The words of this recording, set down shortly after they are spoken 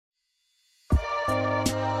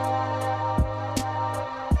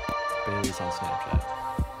on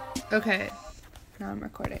Snapchat. Okay, now I'm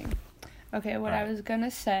recording. Okay, what I was gonna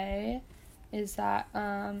say is that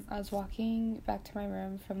I was walking back to my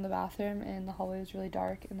room from the bathroom, and the hallway was really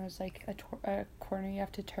dark, and there's like a corner you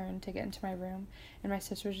have to turn to get into my room, and my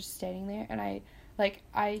sister was just standing there, and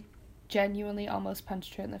I genuinely almost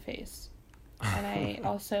punched her in the face. And I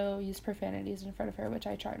also used profanities in front of her, which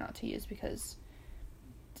I try not to use because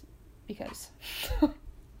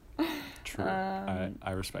True.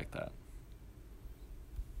 I respect that.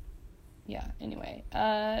 Yeah, anyway.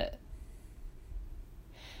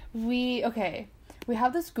 We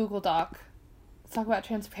have this Google Doc. Let's talk about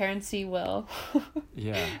transparency, Will.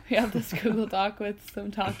 Yeah. We have this Google Doc with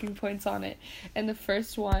some talking points on it. And the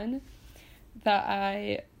first one that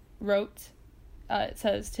I wrote, it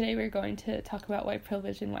says, today we're going to talk about white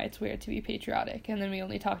privilege and why it's weird to be patriotic. And then we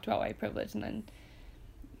only talked about white privilege, and then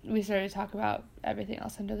we started to talk about everything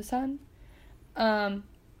else under the sun.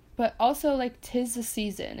 But also, like, 'tis the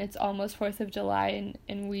season. It's almost 4th of July,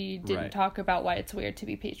 and we didn't talk about why it's weird to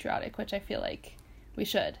be patriotic, which I feel like we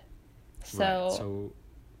should. So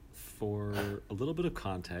for a little bit of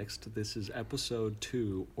context, this is episode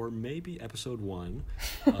 2, or maybe episode 1,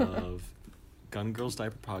 of Gun Girls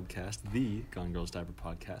Diaper Podcast, the Gun Girls Diaper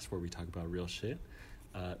Podcast, where we talk about real shit.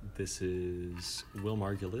 This is Will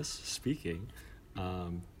Margulis speaking,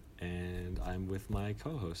 and I'm with my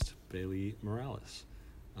co-host, Bailey Morales.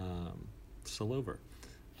 Salover.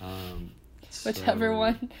 Whichever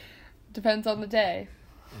one depends on the day.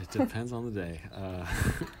 It depends on the day.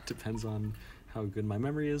 Depends on how good my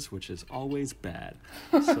memory is, which is always bad.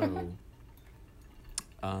 So,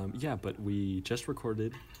 yeah, but we just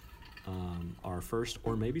recorded our first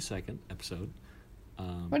or maybe second episode.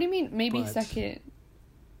 What do you mean, maybe second?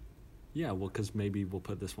 Yeah, well, because maybe we'll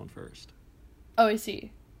put this one first. Oh, I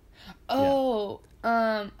see. Oh,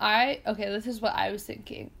 yeah. This is what I was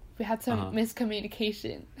thinking. We had some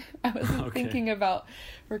miscommunication. I wasn't thinking about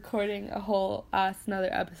recording a whole another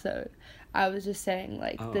episode. I was just saying,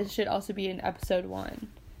 this should also be in episode 1.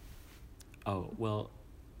 Oh, well,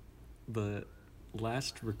 the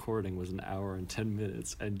last recording was an hour and 10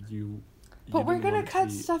 minutes, and But we're gonna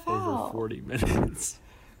cut stuff out. Over 40 minutes.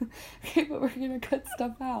 Okay, but we're gonna cut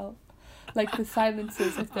stuff out. Like the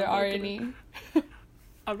silences, if there are any.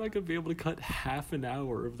 I'm not gonna be able to cut half an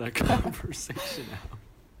hour of that conversation out.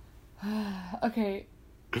 Okay,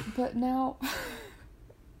 but now...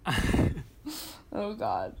 Oh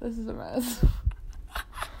god, this is a mess.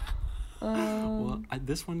 Well,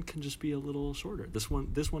 this one can just be a little shorter. This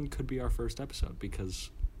one could be our first episode, because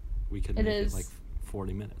we could make it like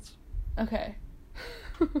 40 minutes. Okay.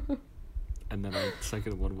 And then our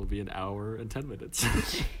second one will be an hour and 10 minutes.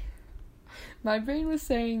 My brain was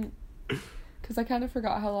saying... Because I kind of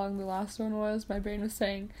forgot how long the last one was. My brain was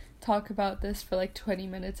saying, talk about this for like 20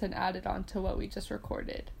 minutes and add it on to what we just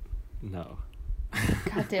recorded. No.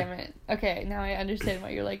 God damn it. Okay, now I understand why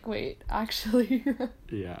you're like, wait, actually.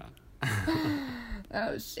 Yeah.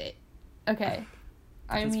 Oh, shit. Okay.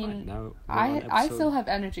 I That's mean, fine. Now I still have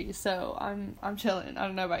energy, so I'm chilling. I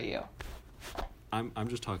don't know about you. I'm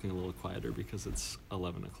just talking a little quieter because it's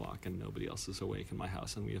 11 o'clock and nobody else is awake in my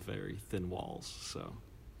house, and we have very thin walls, so...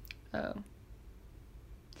 Oh.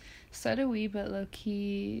 So do we, but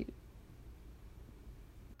low-key...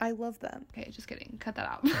 I love them. Okay, just kidding. Cut that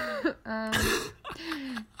out.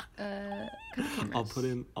 I'll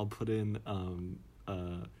put in,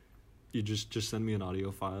 you just send me an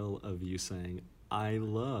audio file of you saying, I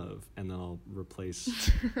love, and then I'll replace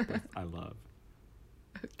with I love.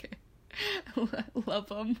 Okay. Love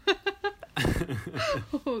them.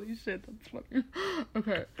 Holy shit, that's funny.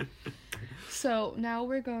 Okay. So now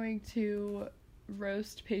we're going to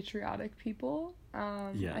roast patriotic people.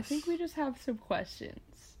 Yes. I think we just have some questions.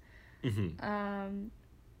 Mm-hmm.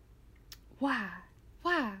 Why?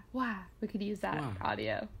 We could use that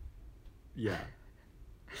audio. Yeah.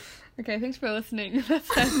 Okay, thanks for listening. That's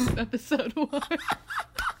episode 1.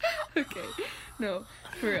 Okay. No,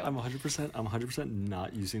 for real. I'm 100%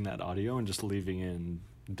 not using that audio and just leaving in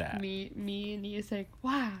that. Me and you say,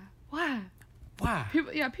 why?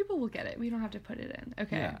 People will get it. We don't have to put it in.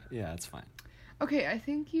 Okay. Yeah, it's fine. Okay, I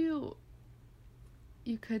think you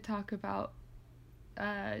could talk about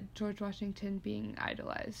George Washington being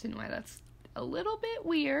idolized and why that's a little bit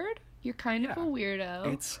weird. You're kind of a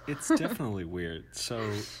weirdo. It's definitely weird.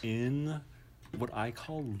 So in what I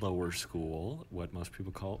call lower school, what most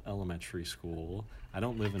people call elementary school, I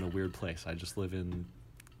don't live in a weird place. I just live in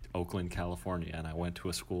Oakland, California, and I went to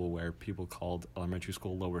a school where people called elementary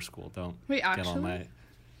school lower school. Don't Wait, actually? get on my...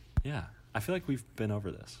 Yeah, I feel like we've been over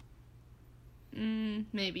this.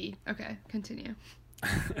 Maybe. Okay, continue.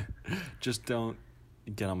 Just don't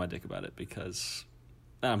get on my dick about it because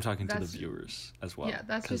I'm talking to the viewers as well. Yeah,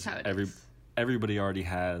 that's just how it is. Everybody already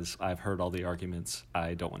has. I've heard all the arguments.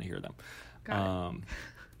 I don't want to hear them. Got it.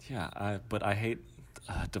 Yeah, but I hate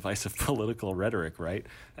divisive political rhetoric, right?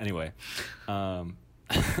 Anyway,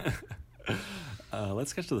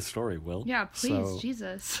 let's get to the story, Will. Yeah, please,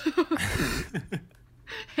 Jesus.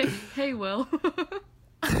 hey, Will.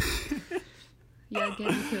 Yeah,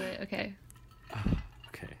 get into it. Okay.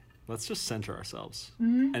 Okay, let's just center ourselves.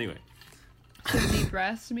 Mm-hmm. Anyway. Some deep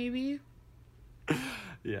breaths, maybe?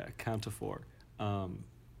 Yeah, count to 4.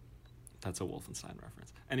 That's a Wolfenstein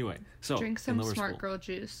reference. Anyway, so drink some smart girl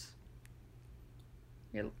juice.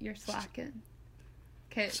 You're slacking.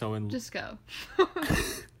 Okay, so just go.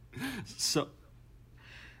 So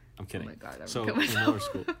I'm kidding. Oh my God, so in lower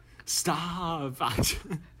school. Stop.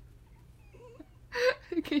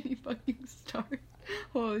 Can you fucking start?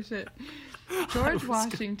 Holy shit. George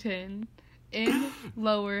Washington in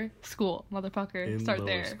lower school, motherfucker. Start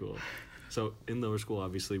there. School. So in lower school,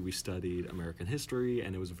 obviously, we studied American history,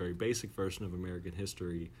 and it was a very basic version of American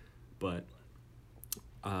history. But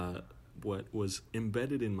what was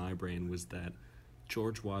embedded in my brain was that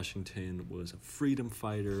George Washington was a freedom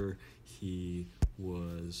fighter. He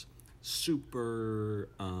was super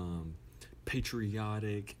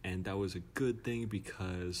patriotic, and that was a good thing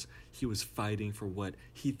because he was fighting for what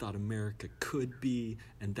he thought America could be,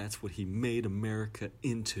 and that's what he made America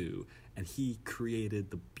into. And he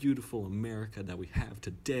created the beautiful America that we have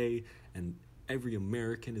today, and every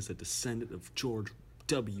American is a descendant of George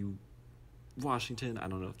W. Washington. I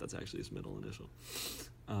don't know if that's actually his middle initial.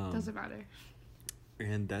 Doesn't matter.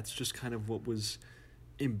 And that's just kind of what was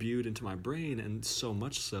imbued into my brain, and so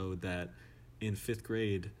much so that in 5th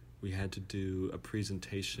grade, we had to do a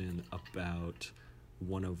presentation about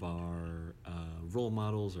one of our role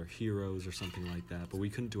models or heroes or something like that, but we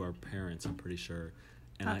couldn't do our parents, I'm pretty sure.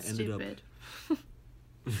 And that's stupid.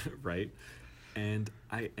 Right? And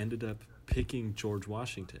I ended up picking George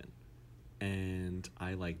Washington. And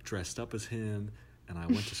I, dressed up as him, and I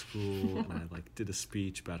went to school, and I, did a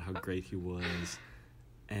speech about how great he was.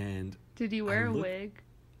 And did you wear a wig?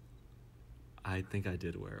 I think I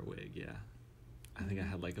did wear a wig, yeah. I think I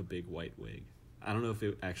had, a big white wig. I don't know if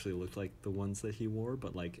it actually looked like the ones that he wore,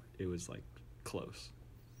 but, it was, close.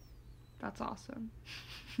 That's awesome.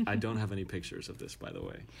 I don't have any pictures of this, by the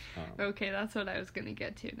way. Okay, that's what I was going to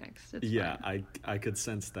get to next. It's yeah, I could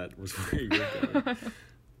sense that was where you were going.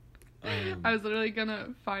 I was literally going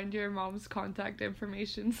to find your mom's contact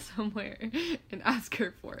information somewhere and ask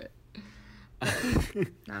her for it.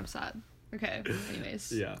 Now I'm sad. Okay,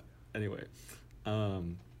 anyways. Yeah, anyway.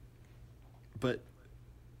 But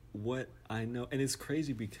what I know, and it's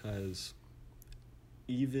crazy because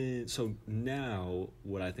even so now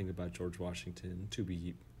what I think about George Washington, to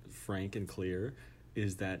be frank and clear,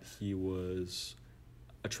 is that he was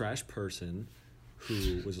a trash person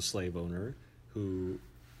who was a slave owner, who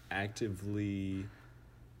actively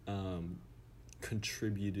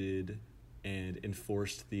contributed and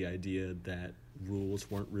enforced the idea that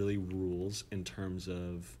rules weren't really rules in terms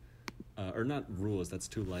of, or not rules, that's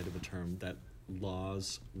too light of a term, that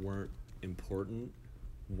laws weren't important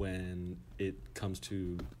when it comes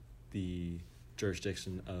to the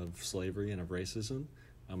jurisdiction of slavery and of racism,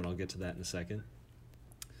 and I'll get to that in a second,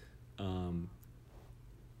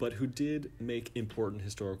 but who did make important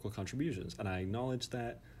historical contributions, and I acknowledge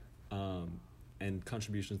that, and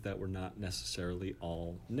contributions that were not necessarily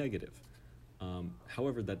all negative.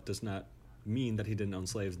 However, that does not mean that he didn't own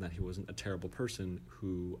slaves and that he wasn't a terrible person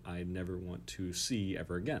who I never want to see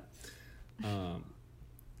ever again.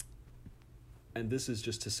 And this is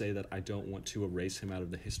just to say that I don't want to erase him out of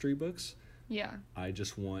the history books. Yeah. I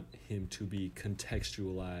just want him to be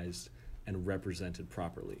contextualized and represented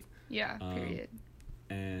properly. Yeah, period.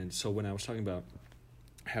 And so when I was talking about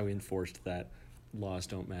how he enforced that laws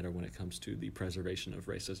don't matter when it comes to the preservation of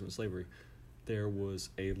racism and slavery, there was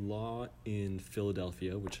a law in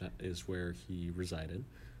Philadelphia, which is where he resided,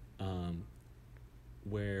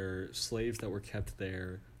 where slaves that were kept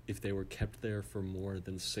there, if they were kept there for more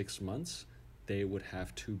than 6 months, they would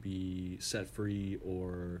have to be set free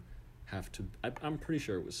or have to... I'm pretty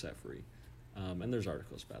sure it was set free. And there's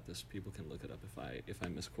articles about this. People can look it up if I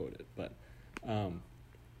misquote it. But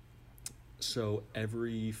so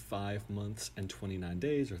every 5 months and 29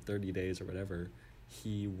 days or 30 days or whatever,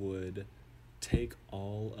 he would take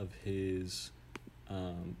all of his...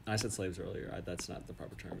 I said slaves earlier. That's not the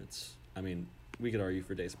proper term. We could argue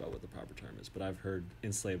for days about what the proper term is, but I've heard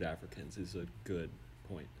enslaved Africans is a good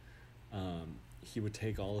point. He would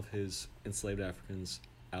take all of his enslaved Africans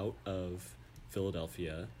out of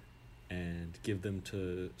Philadelphia and give them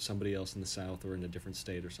to somebody else in the South or in a different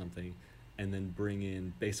state or something, and then bring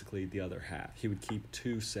in basically the other half. He would keep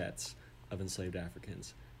 2 sets of enslaved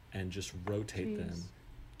Africans and just rotate them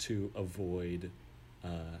to avoid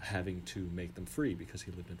having to make them free because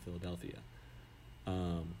he lived in Philadelphia.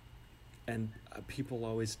 And people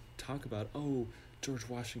always talk about, oh, George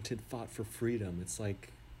Washington fought for freedom. It's like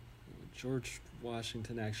George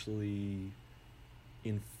Washington actually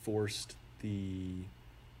enforced the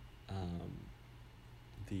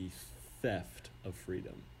theft of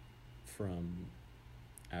freedom from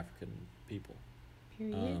African people.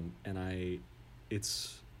 Period. And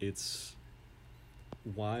it's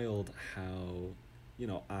wild how, you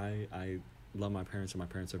know, I love my parents, and my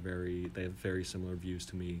parents they have very similar views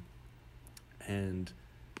to me. And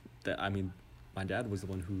my dad was the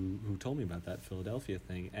one who told me about that Philadelphia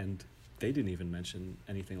thing, and they didn't even mention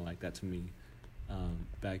anything like that to me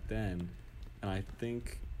back then. And I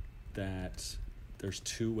think that there's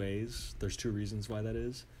 2 reasons why that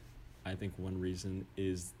is. I think one reason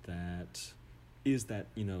is that,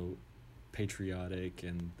 you know, patriotic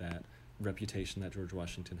and that reputation that George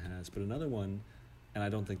Washington has. But another one, and I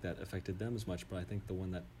don't think that affected them as much, but I think the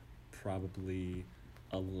one that probably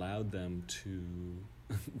allowed them to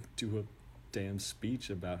do a damn speech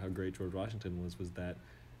about how great George Washington was that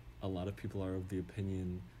a lot of people are of the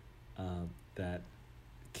opinion that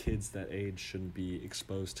kids that age shouldn't be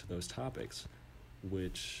exposed to those topics,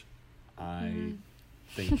 which I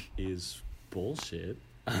think is bullshit.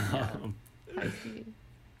 Yeah, I see.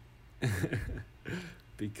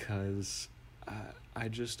 Because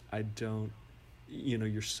I don't, you know,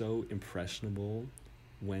 you're so impressionable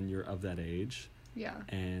when you're of that age. Yeah.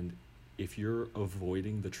 And if you're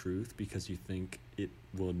avoiding the truth because you think it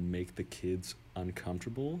will make the kids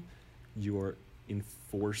uncomfortable, you're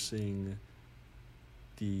enforcing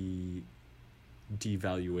the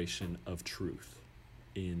devaluation of truth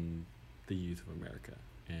in the youth of America.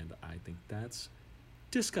 And I think that's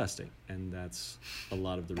disgusting. And that's a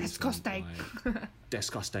lot of the reason Disgusting. why...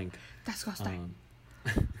 Disgusting. Disgusting.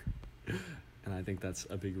 And I think that's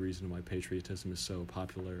a big reason why patriotism is so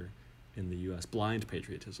popular in the U.S. Blind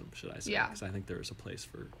patriotism, should I say? Yeah. Because I think there is a place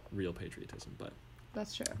for real patriotism, but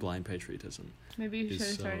that's true. Blind patriotism. Maybe you should have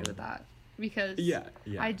started with that, because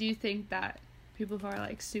I do think that people who are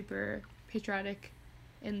like super patriotic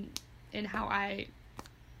in how I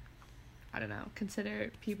don't know,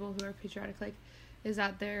 consider people who are patriotic, like, is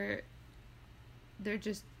that they're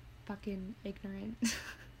just fucking ignorant.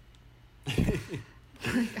 Like,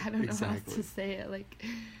 I don't know how else to say it. Like,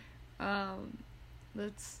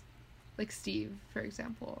 let's, like, Steve, for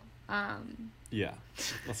example. Yeah,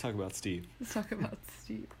 let's talk about Steve. Let's talk about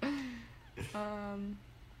Steve.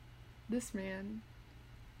 This man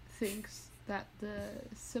thinks that the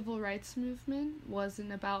civil rights movement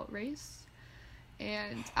wasn't about race,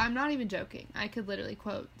 and I'm not even joking. I could literally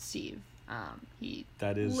quote Steve. He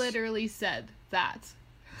literally said that.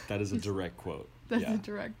 That is a direct quote. That's a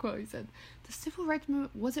direct quote. He said, the civil rights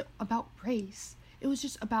movement wasn't about race. It was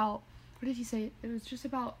just about, what did he say? It was just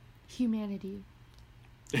about humanity.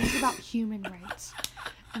 It was about human rights.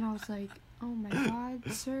 And I was like, oh my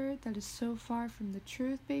God, sir, that is so far from the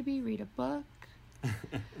truth, baby. Read a book.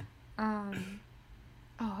 Oh,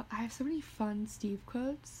 I have so many fun Steve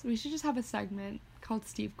quotes. We should just have a segment called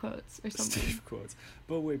Steve Quotes or something. Steve Quotes.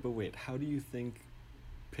 But wait. How do you think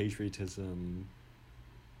patriotism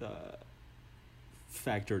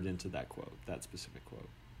factored into that quote, that specific quote?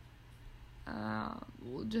 Well,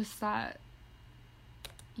 just that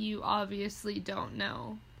you obviously don't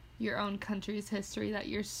know your own country's history that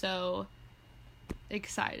you're so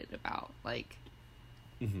excited about. Like,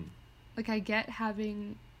 like, I get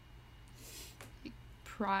having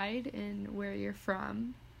pride in where you're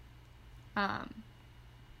from, kind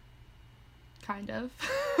of.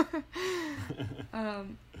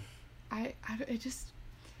 It just,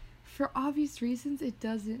 for obvious reasons, it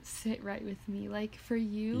doesn't sit right with me. Like, for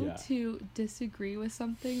you to disagree with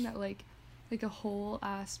something that, like a whole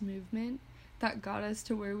ass movement that got us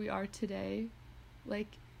to where we are today,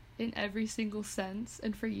 like, in every single sense,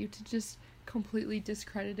 and for you to just completely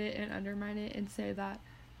discredit it and undermine it and say that,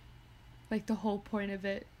 like, the whole point of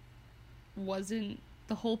it wasn't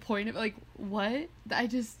the whole point of, like, what? I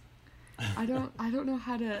don't know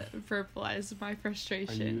how to verbalize my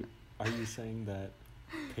frustration. Are you saying that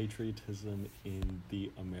patriotism in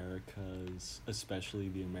the Americas, especially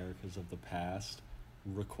the Americas of the past,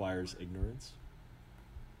 requires ignorance?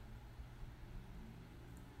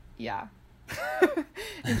 Yeah.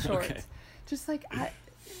 In short. Okay. Just, like, I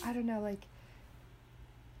don't know, like,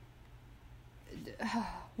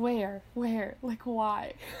 where, like,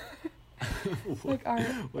 why? Like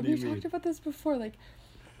What do you we mean? talked about this before, like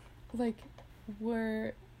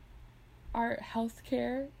we're our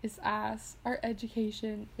healthcare is ass, our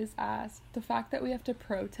education is ass. The fact that we have to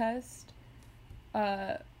protest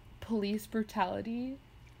police brutality,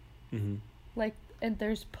 Mm-hmm. like, and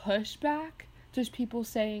there's pushback. There's people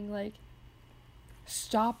saying like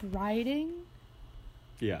stop rioting,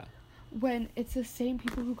 Yeah. when it's the same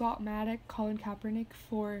people who got mad at Colin Kaepernick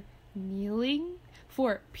for kneeling,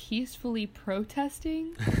 for peacefully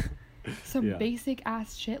protesting some Yeah. basic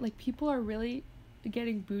ass shit. Like, people are really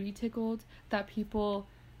getting booty tickled that people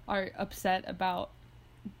are upset about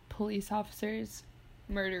police officers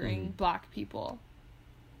murdering black people.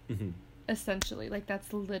 Mm-hmm. Essentially, like,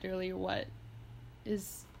 that's literally what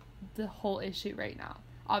is the whole issue right now.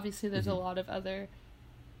 Obviously, there's a lot of other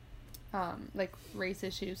like race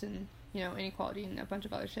issues and, you know, inequality and a bunch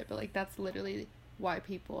of other shit, but like that's literally why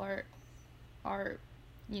people are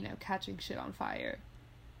you know, catching shit on fire.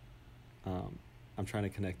 I'm trying to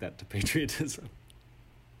connect that to patriotism.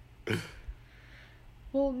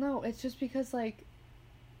 Well, no, it's just because, like,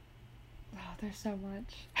 oh, there's so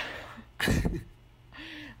much.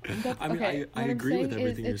 I mean, I agree with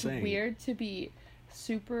everything you're saying. It's weird to be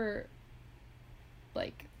super,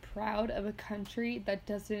 like, proud of a country that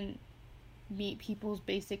doesn't meet people's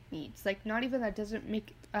basic needs. Like, not even that doesn't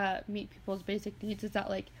meet people's basic needs, is that,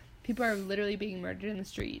 like, people are literally being murdered in the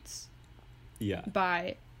streets. Yeah.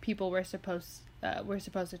 By people we're supposed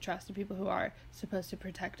to trust, and people who are supposed to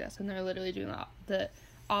protect us, and they're literally doing the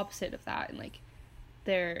opposite of that, and like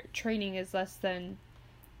their training is less than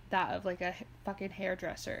that of like a fucking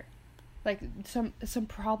hairdresser. Like some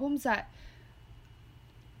problems that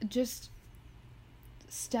just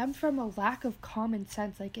stem from a lack of common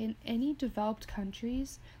sense. Like in any developed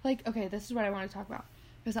countries, like, okay, this is what I want to talk about,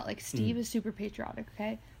 is that like Steve is super patriotic,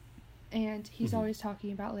 okay, and he's always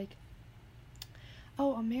talking about like,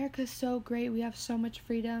 oh, America's so great, we have so much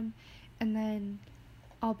freedom, and then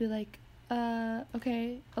I'll be like,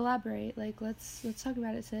 okay, elaborate, like, let's talk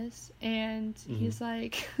about it, sis. And he's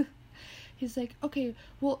like, okay,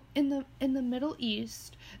 well, in the Middle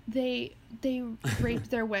East, they rape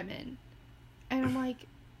their women, and I'm like,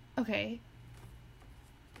 okay,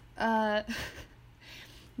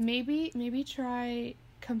 maybe try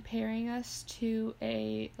comparing us to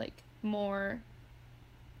a like more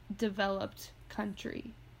developed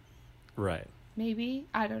country. Right. Maybe,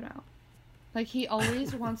 I don't know. Like, he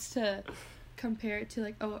always wants to compare it to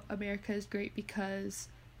like, oh, America is great because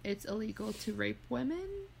it's illegal to rape women.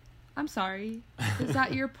 I'm sorry, is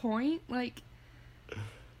that your point? Like,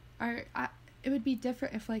 it would be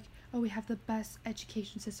different if like, oh, we have the best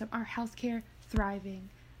education system, our healthcare thriving,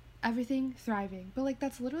 everything thriving, but like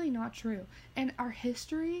that's literally not true, and our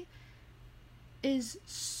history is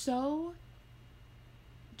so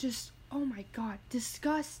just, oh my god,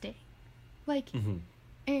 disgusting. Like,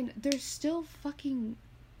 and there's still fucking,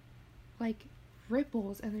 like,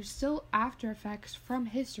 ripples, and there's still after effects from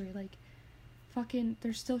history. Like, fucking,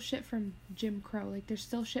 there's still shit from Jim Crow. Like, there's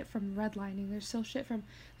still shit from redlining. There's still shit from,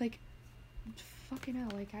 like, fucking hell.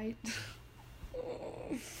 Like,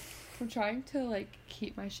 I'm trying to, like,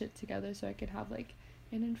 keep my shit together so I can have, like,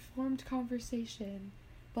 an informed conversation.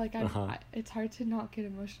 But, like, it's hard to not get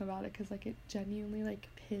emotional about it because, like, it genuinely, like,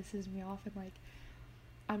 pisses me off, and, like,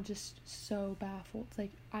 I'm just so baffled.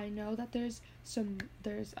 Like, I know that there's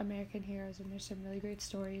American heroes and there's some really great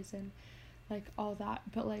stories and, like, all that,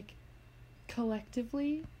 but, like,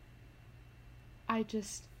 collectively, I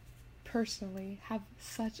just personally have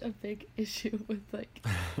such a big issue with, like,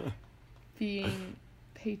 being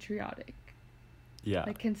patriotic. Yeah.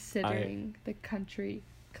 Like, considering the country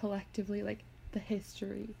collectively, like, the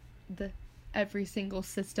history, every single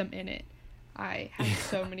system in it. I have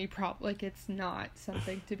so many problems. Like, it's not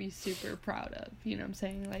something to be super proud of. You know what I'm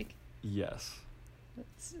saying? Like, yes.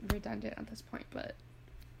 It's redundant at this point, but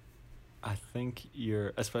I think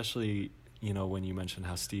especially, you know, when you mentioned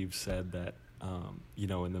how Steve said that, you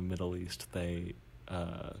know, in the Middle East, they,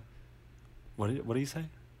 what did he say?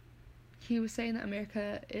 He was saying that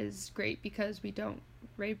America is great because we don't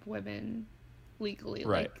rape women legally,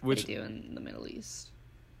 right, like they do in the Middle East.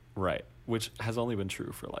 Right, which has only been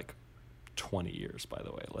true for like 20 years, by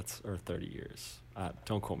the way, or 30 years.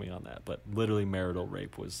 Don't quote me on that, but literally marital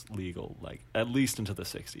rape was legal, like, at least into the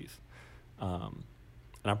 60s. And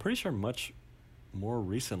I'm pretty sure much more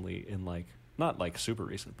recently in, like, not, like, super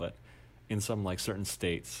recent, but in some, like, certain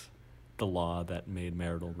states, the law that made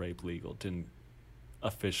marital rape legal didn't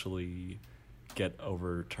officially get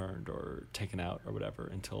overturned or taken out or whatever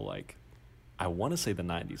until, like, I want to say the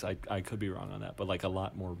 90s. I could be wrong on that, but, like, a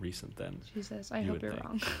lot more recent than Jesus, I hope you're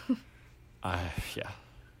wrong. Yeah.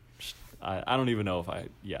 I don't even know if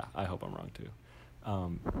I hope I'm wrong too.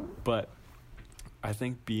 But I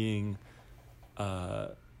think being,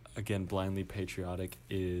 again, blindly patriotic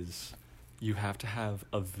is you have to have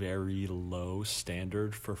a very low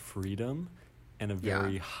standard for freedom and a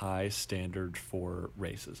very high standard for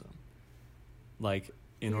racism. Like,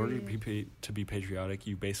 in order to be patriotic,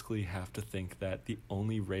 you basically have to think that the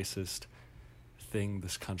only racist thing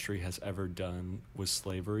this country has ever done was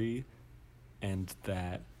slavery, and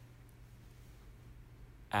that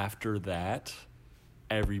after that,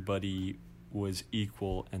 everybody was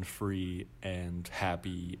equal and free and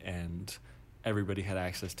happy, and everybody had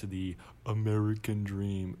access to the American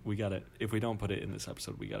dream. If we don't put it in this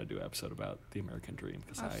episode, we gotta do an episode about the American dream,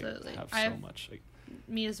 because I have so much.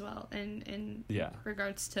 Me as well, in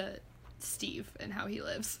regards to Steve and how he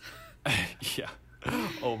lives. Yeah.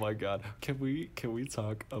 Oh my God. Can we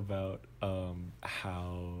talk about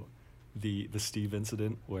how the Steve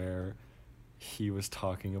incident, where he was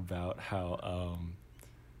talking about how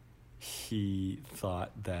he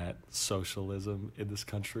thought that socialism in this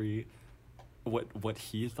country, what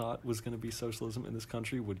he thought was going to be socialism in this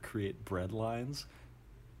country, would create bread lines,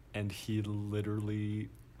 and he literally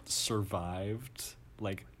survived.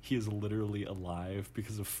 Like, he is literally alive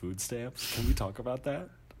because of food stamps. Can we talk about that?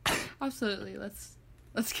 Absolutely. Let's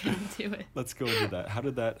get into it. Let's go into that. How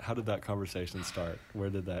did that conversation start? Where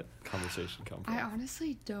did that conversation come from? I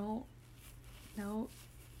honestly don't know.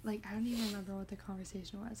 Like, I don't even remember what the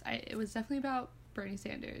conversation was. It was definitely about Bernie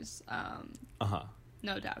Sanders.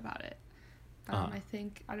 No doubt about it. I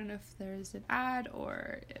think, I don't know if there's an ad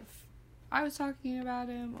or if I was talking about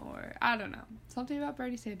him, or I don't know. Something about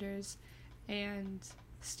Bernie Sanders, and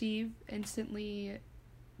Steve instantly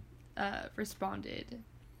responded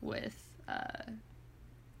with,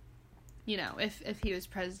 if he was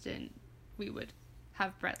president, we would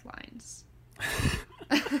have bread lines.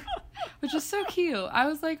 Which is so cute. I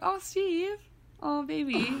was like, oh, Steve. Oh,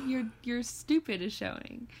 baby. Your stupid is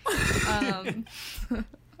showing.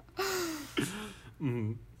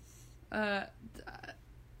 Mm-hmm.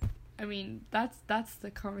 I mean, that's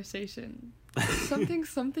the conversation.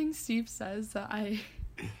 Something Steve says that I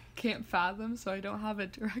can't fathom, so I don't have a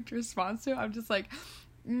direct response to. I'm just like,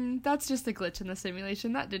 that's just a glitch in the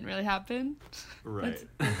simulation. That didn't really happen. Right.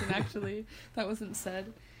 That wasn't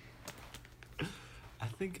said. I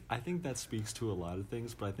think that speaks to a lot of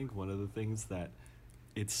things, but I think one of the things that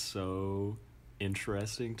it's so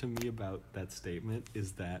interesting to me about that statement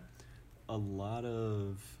is that a lot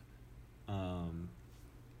of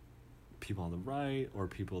people on the right, or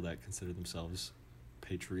people that consider themselves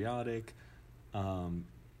patriotic,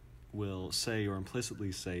 will say, or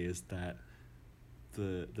implicitly say, is that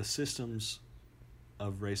the systems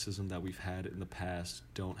of racism that we've had in the past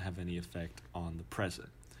don't have any effect on the present.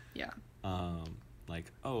 Yeah. Like,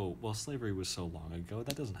 oh, well, slavery was so long ago,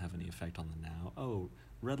 that doesn't have any effect on the now. Oh,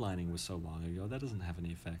 redlining was so long ago, that doesn't have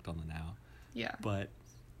any effect on the now. Yeah. But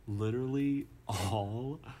literally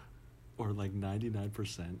all, or like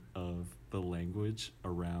 99% of the language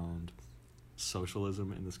around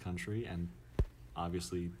socialism in this country, and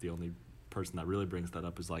obviously the only person that really brings that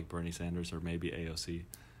up is like Bernie Sanders or maybe AOC.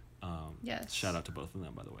 Yes. Shout out to both of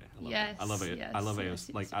them, by the way. I love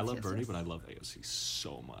AOC. I love Bernie, but I love AOC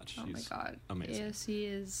so much. Oh She's my God. Amazing.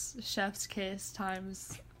 AOC is chef's kiss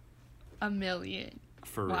times a million.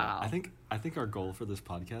 For real. Wow. I think our goal for this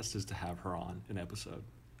podcast is to have her on an episode.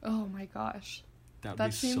 Oh my gosh. That would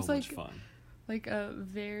be so much fun. Like a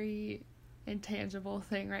very intangible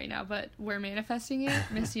thing right now, but we're manifesting it.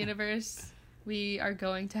 Miss Universe, we are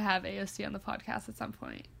going to have AOC on the podcast at some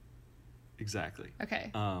point. Exactly.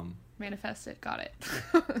 Okay. Manifest it. Got it.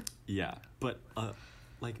 Yeah, but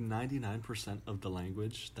like 99% of the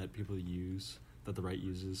language that people use, that the right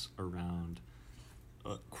uses around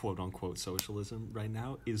quote unquote socialism right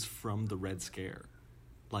now, is from the Red Scare.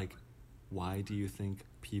 Like, why do you think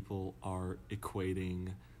people are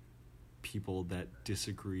equating people that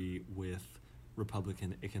disagree with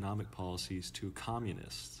Republican economic policies to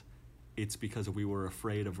communists? It's because we were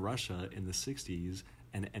afraid of Russia in the 60s,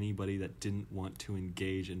 and anybody that didn't want to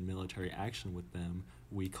engage in military action with them,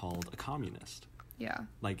 we called a communist. Yeah.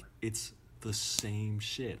 Like, it's the same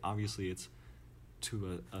shit. Obviously, it's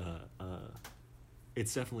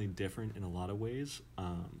it's definitely different in a lot of ways.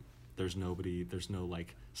 There's no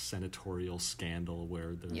like senatorial scandal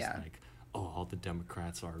where there's like, oh, all the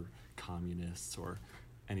Democrats are communists or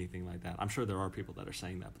anything like that. I'm sure there are people that are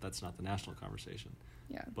saying that, but that's not the national conversation.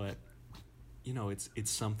 Yeah. But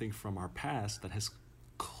it's something from our past that has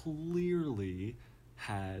clearly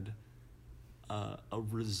had a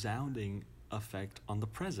resounding effect on the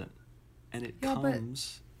present, and it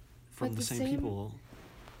comes from the same people.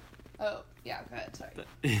 Oh, yeah, go ahead, sorry.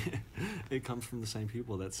 It comes from the same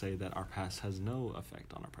people that say that our past has no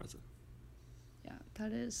effect on our present. Yeah,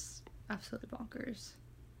 that is absolutely bonkers.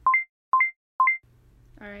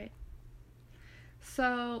 Alright.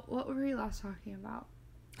 So, what were we last talking about?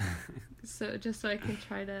 So, just so I can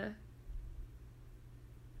try to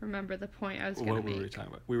remember the point I was going to make. What were we talking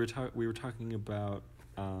about? We were talking about,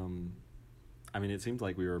 I mean, it seemed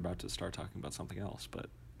like we were about to start talking about something else, but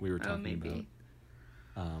we were talking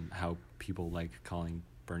about how people like calling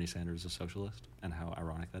Bernie Sanders a socialist and how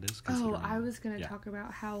ironic that is. Oh, I was going to talk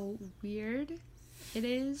about how weird it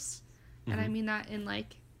is. And I mean that in,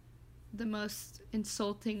 like, the most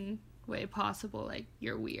insulting way possible. Like,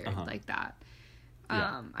 you're weird, like that.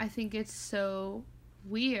 I think it's so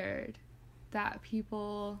weird that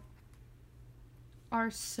people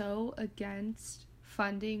are so against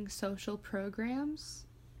funding social programs.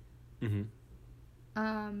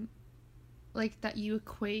 Like, that you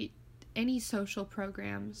equate any social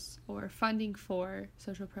programs or funding for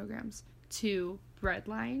social programs to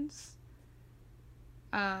breadlines.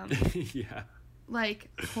 Yeah. Like,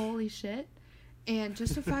 holy shit. And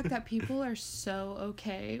just the fact that people are so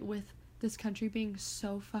okay with this country being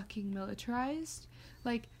so fucking militarized.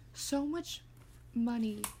 Like, so much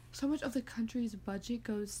money, so much of the country's budget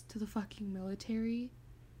goes to the fucking military.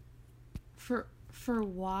 For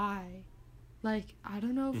why? Like, I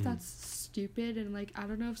don't know if that's stupid, and, like, I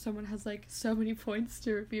don't know if someone has, like, so many points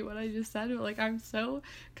to refute what I just said, but, like, I'm so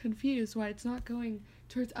confused why it's not going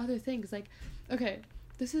towards other things. Like, okay,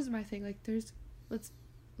 this is my thing. Like, let's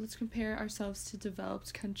compare ourselves to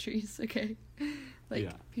developed countries, okay?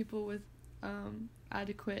 Like, people with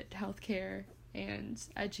adequate healthcare and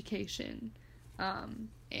education,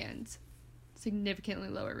 and significantly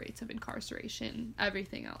lower rates of incarceration,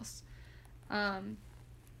 everything else.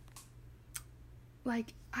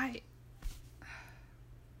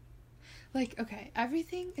 Okay,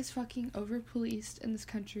 everything is fucking over-policed in this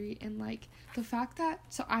country, and, like, the fact that,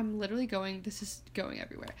 so I'm literally this is going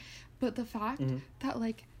everywhere, but the fact that,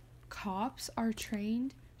 like, cops are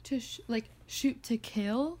trained to, shoot to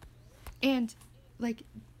kill, and, like,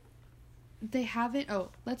 they haven't,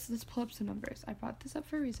 let's pull up some numbers. I brought this up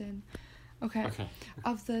for a reason. Okay.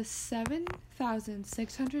 Of the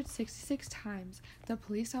 7,666 times that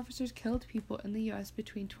police officers killed people in the U.S.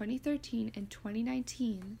 between 2013 and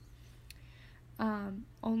 2019,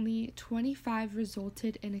 only 25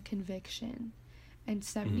 resulted in a conviction, and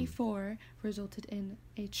 74 resulted in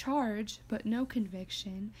a charge but no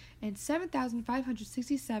conviction, and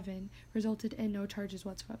 7,567 resulted in no charges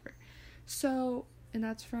whatsoever. So, and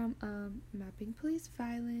that's from Mapping Police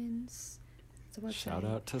Violence. Shout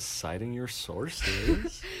out to citing your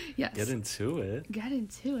sources. Yes. Get into it.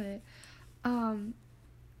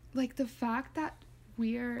 Like, the fact that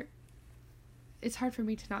it's hard for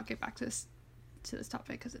me to not get back to this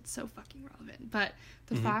topic because it's so fucking relevant, but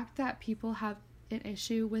the fact that people have an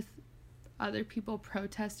issue with other people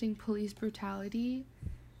protesting police brutality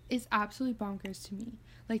is absolutely bonkers to me.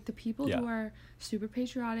 Like, the people who are super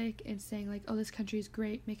patriotic and saying, like, oh, this country is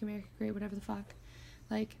great, make America great, whatever the fuck,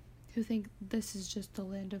 like, who think this is just the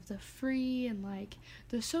land of the free, and, like,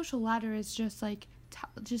 the social ladder is just, like,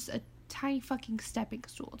 just a tiny fucking stepping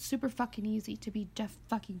stool. It's super fucking easy to be Jeff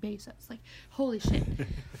fucking Bezos. Like, holy shit.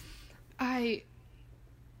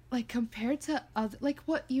 Like, compared to other, like,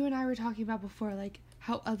 what you and I were talking about before, like,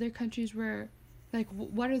 how other countries were, like,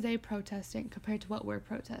 what are they protesting compared to what we're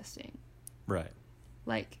protesting? Right.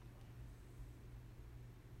 Like,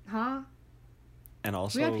 huh? And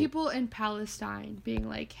also, we have people in Palestine being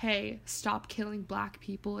like, hey, stop killing black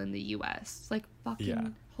people in the U.S. It's like,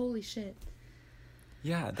 fucking, holy shit.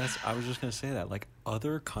 Yeah, I was just going to say that. Like,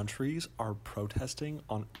 other countries are protesting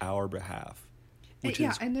on our behalf. Which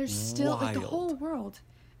is and there's still, wild. Like, the whole world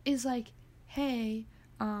is like, hey,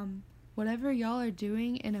 whatever y'all are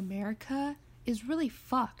doing in America is really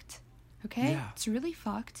fucked. Okay? Yeah. It's really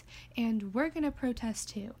fucked, and we're going to protest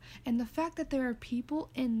too. And the fact that there are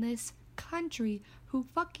people in this country who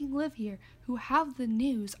fucking live here, who have the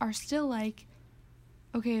news, are still like,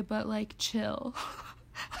 okay, but, like, chill.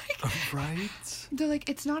 Like, right? They're like,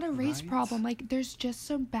 it's not a race problem. Like, there's just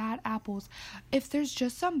some bad apples. If there's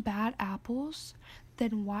just some bad apples,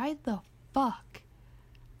 then why the fuck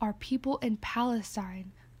are people in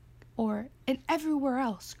Palestine or in everywhere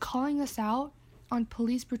else calling us out on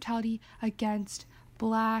police brutality against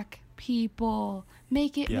black people?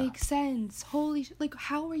 Make it make sense. Holy like,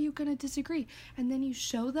 how are you gonna disagree? And then you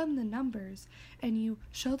show them the numbers, and you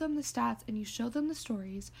show them the stats, and you show them the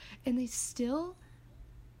stories, and they still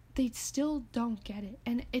don't get it.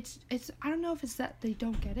 And it's I don't know if it's that they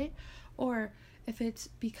don't get it, or if it's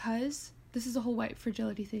because this is a whole white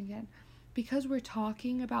fragility thing again. Because we're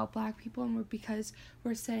talking about black people and because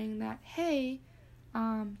we're saying that, hey,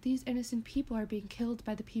 these innocent people are being killed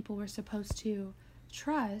by the people we're supposed to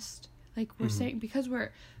trust. Like, we're saying, because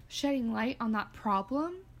we're shedding light on that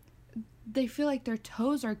problem, they feel like their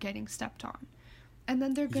toes are getting stepped on. And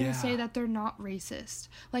then they're going to say that they're not racist.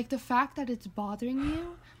 Like, the fact that it's bothering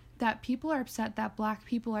you, that people are upset that black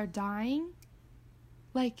people are dying,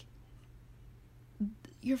 like,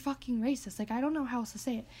 you're fucking racist. Like, I don't know how else to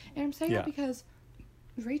say it. And I'm saying that because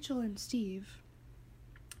Rachel and Steve,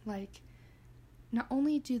 like, not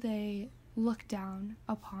only do they look down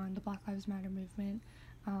upon the Black Lives Matter movement,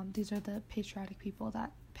 these are the patriotic people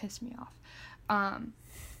that piss me off.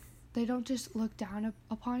 They don't just look down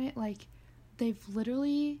upon it, like, they've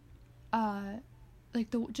literally,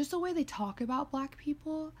 like, just the way they talk about black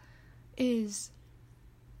people is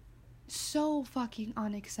so fucking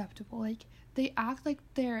unacceptable. Like, they act like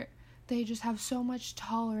they just have so much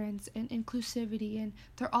tolerance and inclusivity, and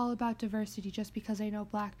they're all about diversity just because they know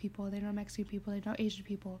black people, they know Mexican people, they know Asian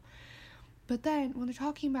people. But then, when they're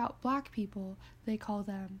talking about black people, they call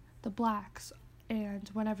them the blacks, and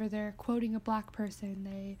whenever they're quoting a black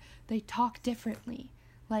person, they talk differently.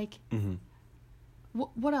 Like,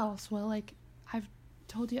 what else? Well, like, I've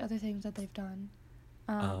told you other things that they've done.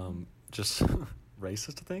 Just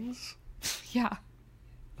racist things? Yeah.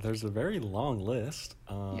 There's a very long list.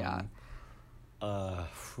 I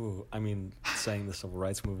mean, saying the civil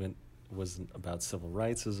rights movement wasn't about civil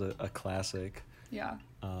rights is a classic. Yeah.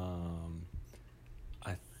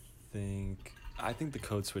 I think the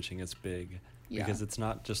code switching is big because it's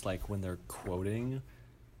not just like when they're quoting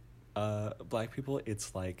black people.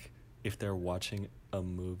 It's like if they're watching a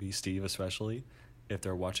movie, Steve especially, if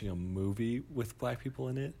they're watching a movie with black people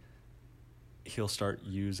in it, he'll start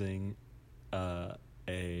using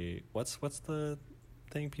what's the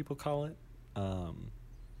thing people call it?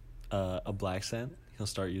 A black scent. He'll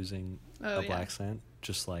start using black scent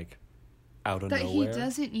just like out of nowhere. That he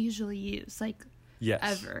doesn't usually use, like,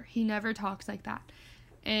 ever. He never talks like that.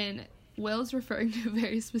 And Will's referring to a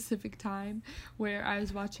very specific time where I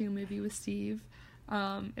was watching a movie with Steve.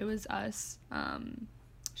 It was us.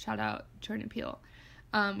 Shout out Jordan Peele.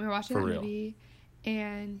 We were watching that movie,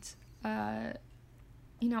 and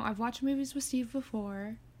I've watched movies with Steve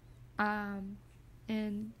before,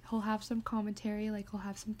 and he'll have some commentary, like he'll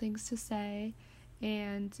have some things to say,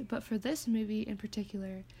 but for this movie in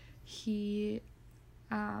particular, he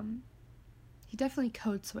definitely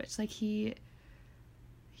code switched. Like, he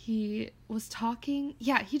was talking,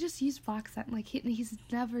 he just used black scent. Like, he's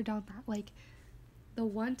never done that. Like, the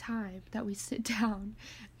one time that we sit down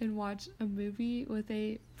and watch a movie with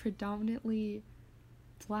a predominantly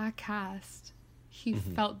black cast, he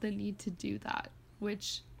felt the need to do that,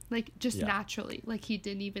 which, like, just naturally, like, he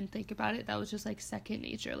didn't even think about it. That was just, like, second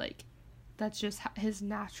nature. Like, that's just his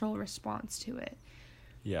natural response to it.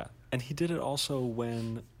 Yeah. And he did it also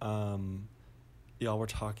when y'all were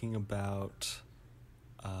talking about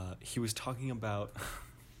he was talking about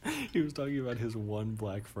his one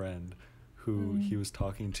black friend who he was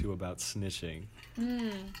talking to about snitching.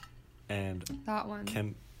 And that one.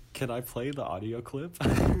 Can I play the audio clip?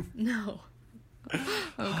 No. Oh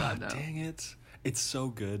God, no. Dang it. It's so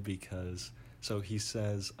good because he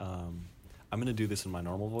says, I'm going to do this in my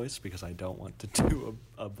normal voice because I don't want to do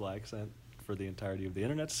a black accent for the entirety of the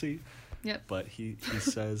internet to see. Yep. But he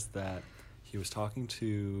says that he was talking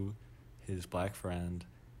to his black friend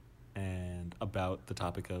and about the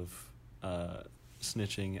topic of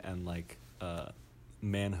snitching and, like,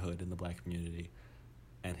 manhood in the black community.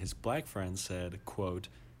 And his black friend said, quote,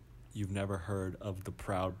 "You've never heard of the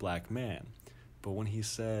proud black man." But when he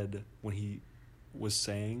was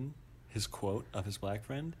saying his quote of his black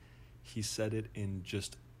friend, he said it in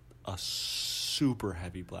just a super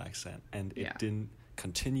heavy black accent. And it didn't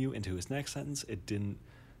continue into his next sentence. It didn't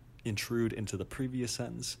intrude into the previous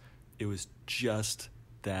sentence. It was just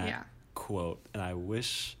that quote. And I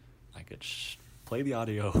wish I could play the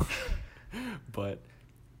audio, but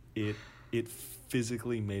it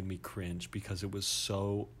physically made me cringe because it was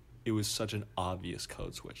such an obvious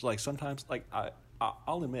code switch. Like, sometimes, like,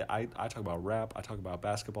 I'll admit, I talk about rap, I talk about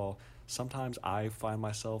basketball. Sometimes I find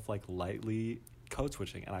myself, like, lightly code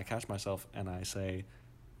switching, and I catch myself and I say,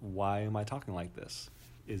 why am I talking like this?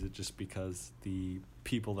 Is it just because the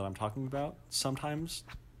people that I'm talking about sometimes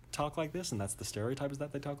talk like this, and that's the stereotype, is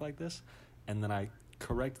that they talk like this? And then I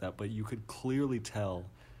correct that, but you could clearly tell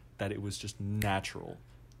that it was just natural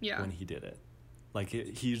when he did it. Like,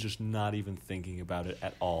 he's just not even thinking about it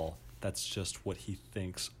at all. That's just what he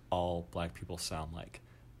thinks all black people sound like.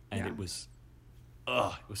 And it was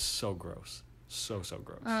so gross. So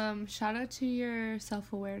gross. Shout out to your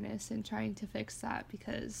self-awareness and trying to fix that,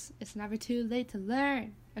 because it's never too late to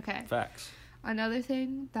learn. Okay. Facts. Another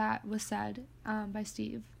thing that was said by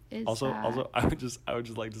Steve is also I would just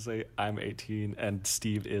like to say I'm 18 and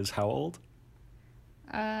Steve is how old?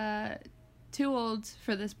 Too old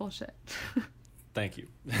for this bullshit. Thank you.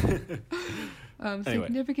 Anyway.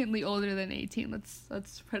 Significantly older than 18.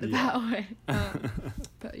 Let's put it that way.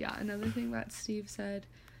 But yeah, another thing that Steve said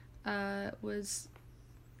was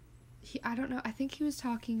I don't know. I think he was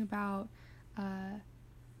talking about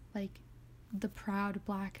like the proud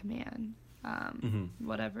black man,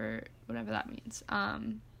 whatever that means.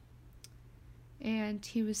 And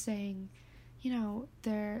he was saying, you know,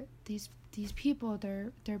 these people,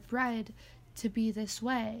 they're bred to be this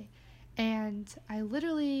way. And I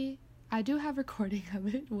do have recording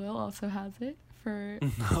of it. Will also has it for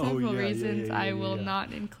several reasons. I will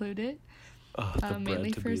not include it.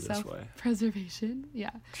 Mainly for self-preservation. Yeah.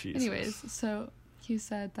 Jesus. Anyways, so he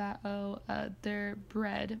said that, they're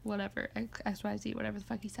bred, whatever, XYZ, whatever the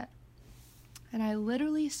fuck he said. And I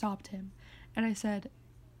literally stopped him. And I said,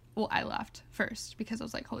 well, I laughed first because I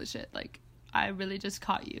was like, holy shit, like, I really just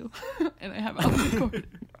caught you. And I have it on recording.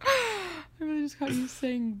 I really just caught you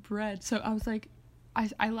saying bread. So I was like,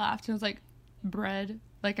 I laughed and I was like, bread?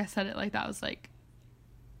 Like, I said it like that. I was like,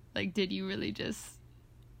 did you really just...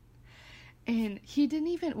 And he didn't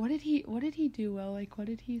even... What did he do, Will? Like, what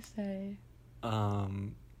did he say?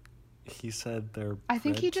 He said they're... I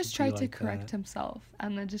think he just tried to correct himself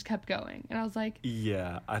and then just kept going. And I was like...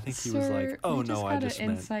 Yeah, I think he was like, oh, no, I just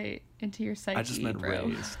meant... insight into your psyche, I just meant bro.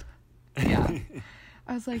 raised. Yeah.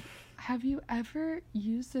 I was like, have you ever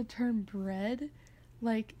used the term bread,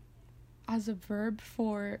 like, as a verb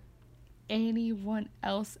for anyone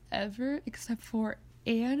else ever except for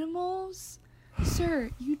animals? Sir,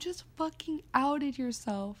 you just fucking outed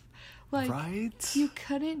yourself. Like, right? You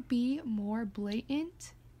couldn't be more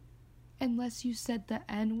blatant unless you said the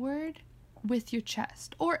N-word with your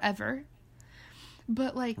chest, or ever.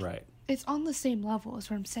 But, like, right. It's on the same level is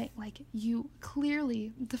what I'm saying. Like, you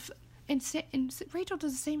clearly... And Rachel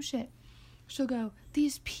does the same shit. She'll go,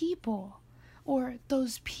 these people, or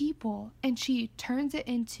those people, and she turns it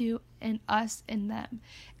into an us and them.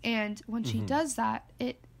 And when she does that,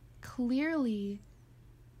 you're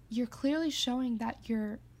clearly showing that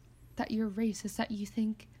you're racist, that you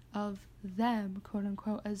think of them, quote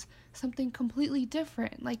unquote, as something completely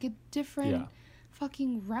different, like a different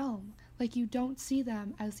fucking realm. Like, you don't see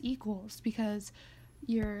them as equals because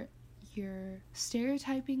you're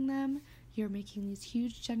stereotyping them, you're making these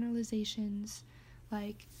huge generalizations,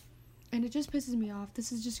 like, and it just pisses me off.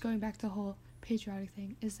 This is just going back to the whole patriotic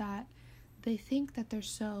thing, is that they think that they're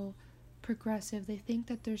so progressive, they think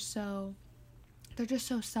that they're just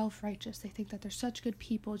so self-righteous, they think that they're such good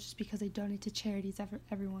people just because they donate to charities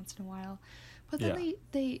every once in a while, but then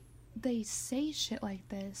they say shit like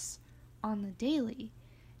this on the daily,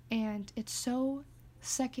 and it's so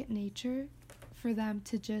second nature for them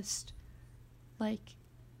to just, like,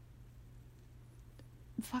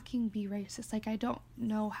 fucking be racist. Like, I don't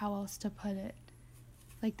know how else to put it.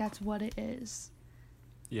 Like, that's what it is.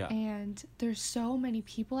 Yeah. And there's so many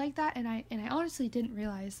people like that, and I honestly didn't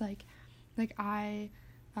realize, like I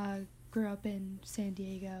grew up in San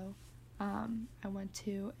Diego. I went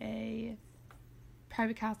to a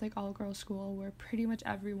private Catholic all-girls school where pretty much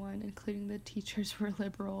everyone, including the teachers, were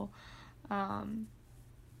liberal,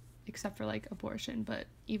 except for, like, abortion, but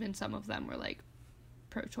even some of them were, like,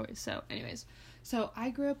 pro-choice. So anyways, so I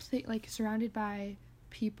grew up surrounded by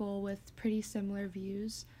people with pretty similar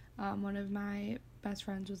views. One of my best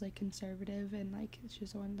friends was, like, conservative, and, like, she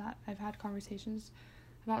was the one that I've had conversations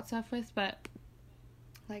about stuff with, but,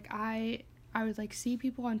 like, I would, like, see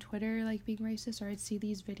people on Twitter, like, being racist, or I'd see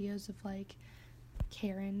these videos of, like,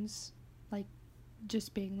 Karens, like,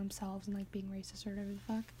 just being themselves and, like, being racist or whatever the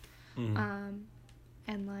fuck.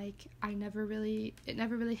 And, like, it never really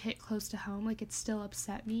hit close to home. Like, it still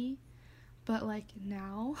upset me, but, like,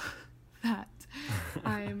 now that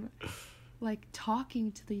I'm, like,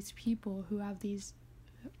 talking to these people who have these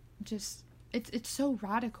just, it's so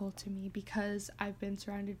radical to me because I've been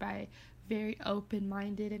surrounded by very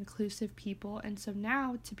open-minded, inclusive people, and so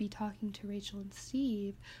now to be talking to Rachel and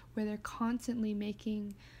Steve, where they're constantly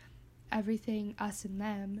making everything us and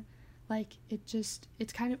them, like, it's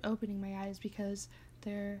kind of opening my eyes because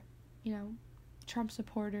they're, you know, Trump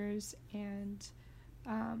supporters, and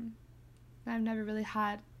I've never really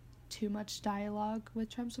had too much dialogue with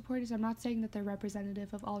Trump supporters. I'm not saying that they're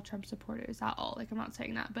representative of all Trump supporters at all, like, I'm not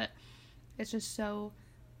saying that, but it's just so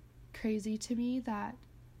crazy to me that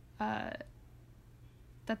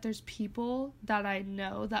that there's people that I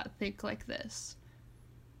know that think like this.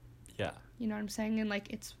 Yeah. You know what I'm saying? And, like,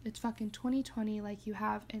 it's fucking 2020. Like, you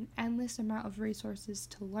have an endless amount of resources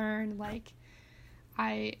to learn. Like,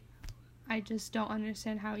 I just don't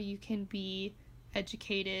understand how you can be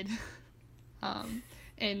educated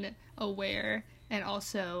and aware and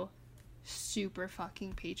also super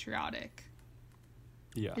fucking patriotic.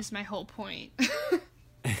 Yeah. Is my whole point.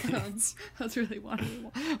 That's really what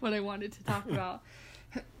I wanted to talk about.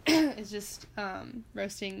 Is just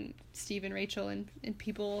roasting Steve and Rachel and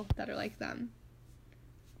people that are like them.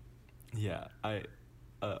 Yeah, I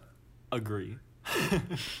agree.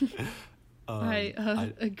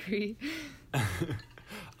 I agree.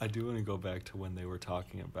 I do want to go back to when they were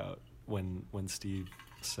talking about when Steve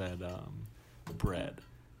said bread,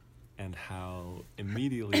 and how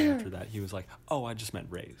immediately after that he was like, "Oh, I just meant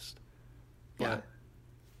raised." But Yeah.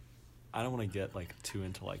 I don't want to get like too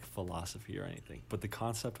into like philosophy or anything, but the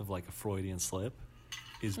concept of like a Freudian slip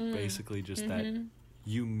is basically just that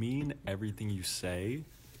you mean everything you say.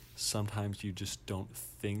 Sometimes you just don't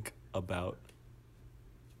think about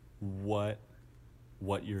what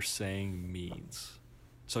you're saying means.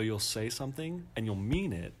 So you'll say something and you'll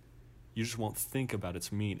mean it, you just won't think about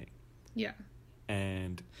its meaning. Yeah.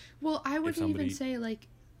 And well, I wouldn't even say like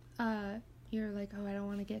you're like, oh, I don't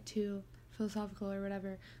want to get too philosophical or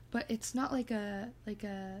whatever, but it's not like a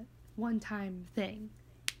one time thing.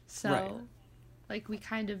 So right. Like, we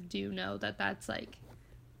kind of do know that that's like,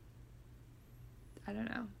 I don't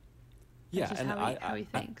know. Yeah, just and how he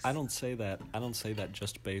thinks. I don't say that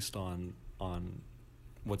just based on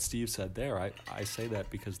what Steve said there. I say that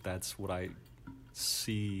because that's what I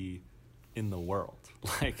see in the world.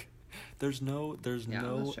 Like, there's no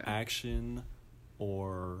action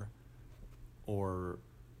or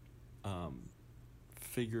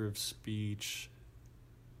figure of speech.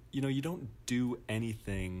 You know, you don't do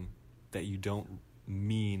anything that you don't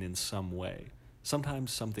mean in some way.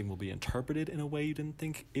 Sometimes something will be interpreted in a way you didn't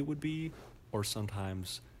think it would be, or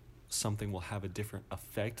sometimes something will have a different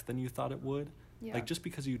effect than you thought it would. Yeah. Like, just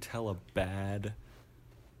because if you tell a bad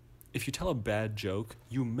joke,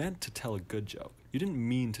 you meant to tell a good joke. You didn't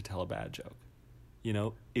mean to tell a bad joke. You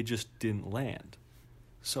know, it just didn't land.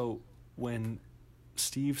 So when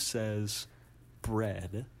Steve says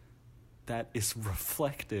bread, that is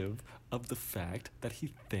reflective of the fact that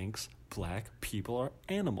he thinks black people are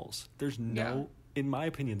animals. There's no, in my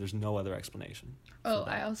opinion, there's no other explanation. Oh,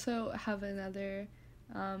 I also have another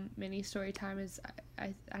mini story time. Is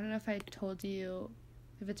I don't know if I told you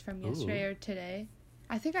if it's from yesterday or today.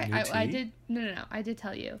 I think I did. No, I did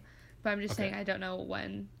tell you, but I'm just saying I don't know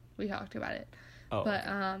when we talked about it. Oh, but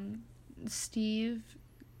Steve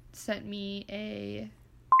sent me a.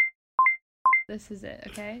 This is it.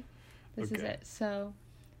 Okay, this is it. So,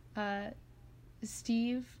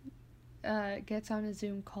 Steve gets on a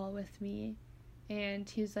Zoom call with me, and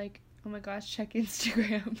he's like, "Oh my gosh, check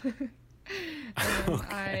Instagram."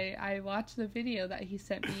 I watch the video that he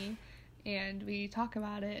sent me, and we talk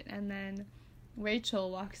about it, and then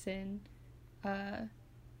Rachel walks in.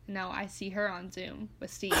 Now I see her on Zoom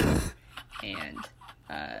with Steve, and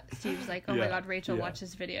Steve's like, "Oh my god, Rachel, watch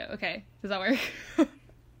this video." Okay, does that work?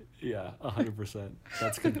 Yeah, 100%.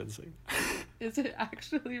 That's convincing. Is it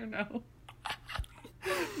actually or no?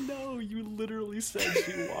 No, you literally said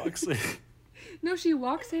she walks in. No, she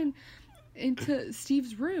walks into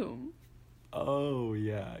Steve's room. Oh,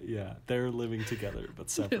 yeah. They're living together,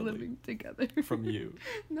 but separately. They're living together. From you.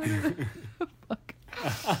 No. Fuck.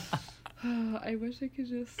 I wish I could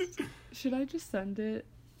just... Should I just send it?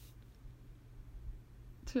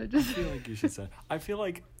 I feel like you should send... I feel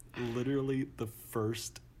like literally the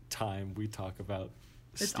first time we talk about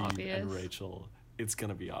it's Steve obvious. And Rachel, it's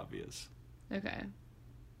gonna be obvious. Okay.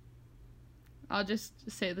 I'll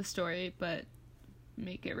just say the story, but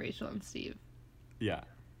make it Rachel and Steve. Yeah.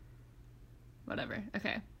 Whatever.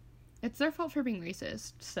 Okay. It's their fault for being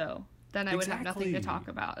racist, so then I would have nothing to talk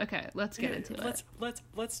about. Okay, let's get into it.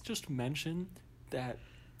 Let's just mention that,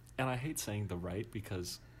 and I hate saying the right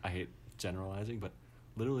because I hate generalizing, but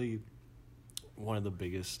literally one of the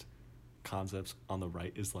biggest concepts on the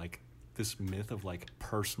right is like this myth of like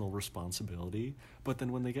personal responsibility, but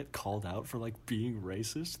then when they get called out for like being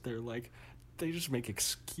racist, they're like, they just make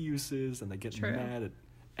excuses and they get mad at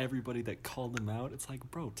everybody that called them out. It's like,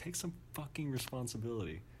 bro, take some fucking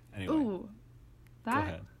responsibility. Anyway. Ooh,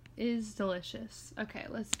 that is delicious. Okay,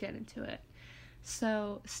 let's get into it.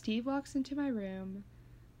 So Steve walks into my room.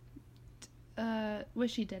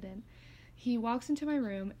 Wish he didn't. He walks into my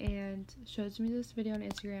room and shows me this video on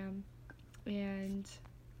Instagram, and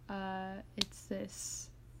it's this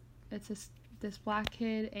this black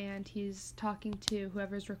kid, and he's talking to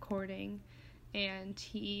whoever's recording, and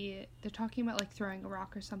they're talking about like throwing a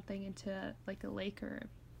rock or something into like a lake or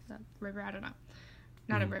a river. I don't know,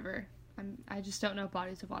 not a river. I just don't know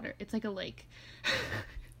bodies of water. It's like a lake.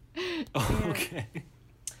 Okay.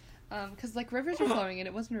 Because like rivers are flowing and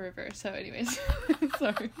it wasn't a river. So, anyways,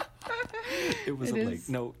 sorry. It was a lake.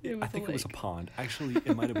 No, I think it was a pond. Actually,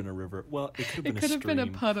 it might have been a river. Well, it could have been a stream. It could have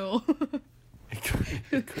been a puddle.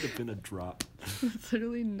 It could have been a drop. It's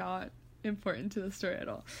literally not important to the story at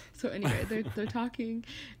all. So anyway, they're talking,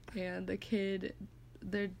 and the kid,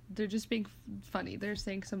 they're just being funny. They're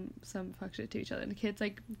saying some fuck shit to each other, and the kid's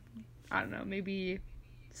like, I don't know, maybe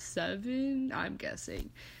 7, I'm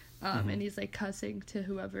guessing. And he's like cussing to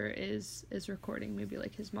whoever is recording, maybe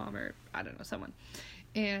like his mom or I don't know, someone.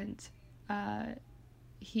 And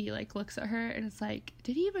he like looks at her and it's like,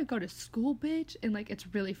 did he even go to school, bitch? And like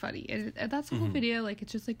it's really funny, and that's the whole video. Like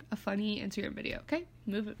it's just like a funny Instagram video. Okay,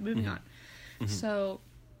 moving on. So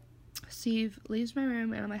Steve leaves my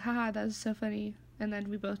room and I'm like, haha, that was so funny. And then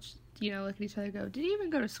we both, look at each other and go, did he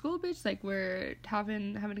even go to school, bitch? Like, we're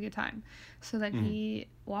having a good time. So then he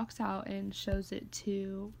walks out and shows it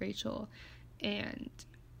to Rachel. And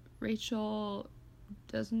Rachel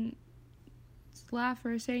doesn't laugh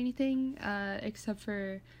or say anything, except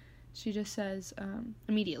for she just says,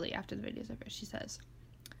 immediately after the video's over, she says,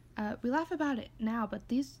 we laugh about it now, but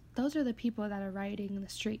those are the people that are rioting in the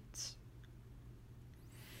streets.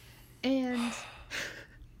 And...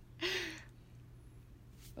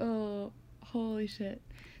 oh, holy shit.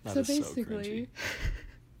 So basically,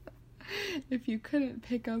 if you couldn't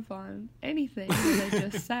pick up on anything that I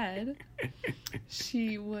just said,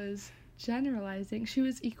 she was generalizing. She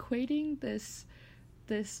was equating this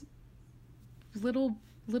little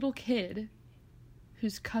kid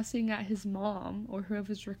who's cussing at his mom or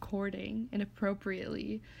whoever's recording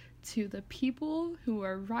inappropriately to the people who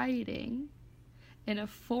are rioting in a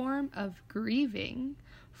form of grieving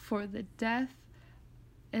for the death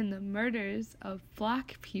and the murders of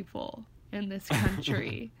black people in this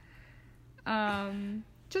country.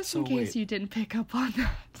 Just in case you didn't pick up on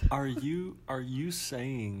that. Are you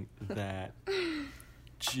saying that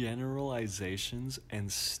generalizations and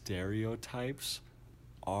stereotypes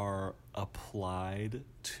are applied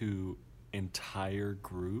to entire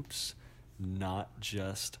groups, not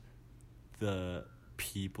just the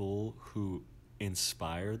people who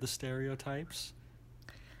inspire the stereotypes?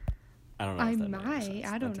 I don't know if that made any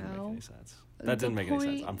sense. I don't know. Make any sense. That didn't make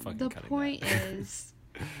any sense. I'm fucking cutting that. The point is...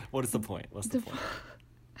 What is the point? What's the point?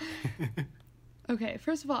 Okay,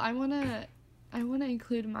 first of all, I wanna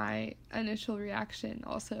include my initial reaction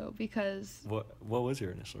also, because... What was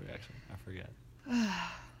your initial reaction? I forget.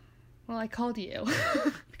 Well, I called you.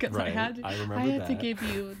 Because right. I had to give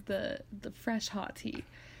you the fresh hot tea.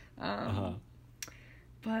 But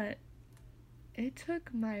it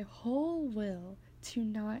took my whole will to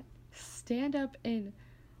not stand up and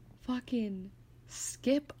fucking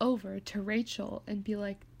skip over to Rachel and be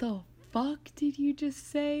like, the fuck did you just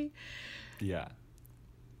say? Yeah.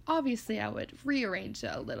 Obviously, I would rearrange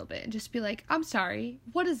it a little bit and just be like, I'm sorry,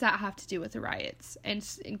 what does that have to do with the riots? And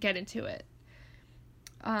get into it.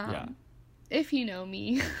 If you know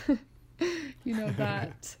me, you know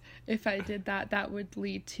that if I did that, that would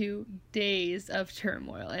lead to days of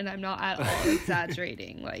turmoil. And I'm not at all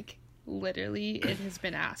exaggerating. Like, literally, it has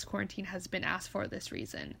been asked. Quarantine has been asked for this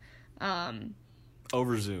reason.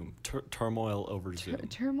 Over Zoom. Turmoil over Zoom.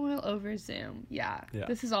 Turmoil over Zoom. Yeah.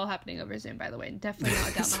 This is all happening over Zoom, by the way. And definitely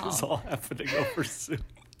not down the hall. This is all happening over Zoom.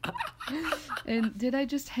 And did I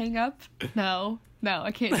just hang up? No,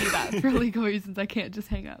 I can't do that. For legal reasons, I can't just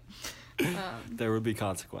hang up. There would be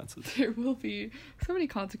consequences. There will be so many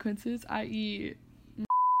consequences, i.e.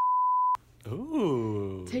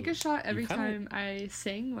 Ooh. Take a shot every time I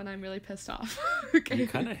sing when I'm really pissed off. Okay. You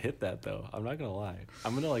kind of hit that, though. I'm not gonna lie.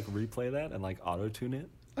 I'm gonna replay that and auto-tune it.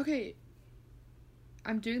 Okay.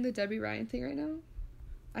 I'm doing the Debbie Ryan thing right now.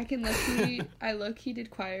 I low-key did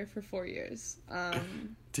choir for 4 years.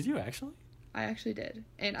 Did you actually? I actually did.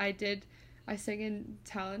 And I sang in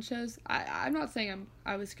talent shows. I'm not saying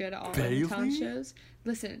I was good at all the talent shows.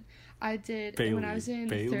 Listen, I did, when I was in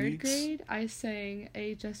third grade, I sang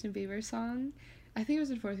a Justin Bieber song. I think it was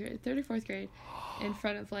in third or fourth grade, in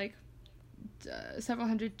front of several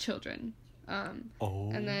hundred children.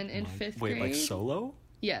 And then in fifth grade... Wait, solo?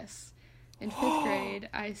 Yes. In fifth grade,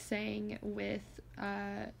 I sang with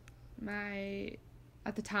my,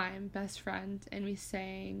 at the time, best friend, and we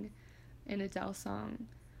sang an Adele song.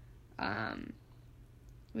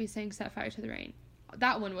 We sang Set Fire to the Rain.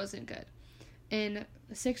 That one wasn't good. In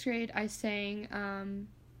sixth grade, I sang,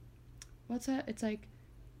 what's that? It's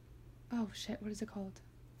Oh shit, what is it called?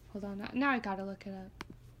 Hold on, now I gotta look it up.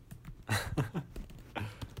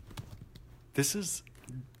 This is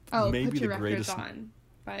maybe Put Your the greatest On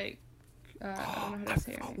by I don't know how to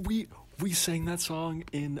say it. We sang that song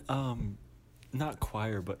in not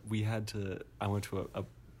choir, but I went to a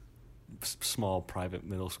small private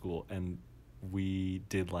middle school, and we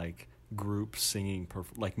did like group singing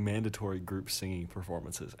like mandatory group singing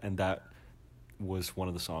performances, and that was one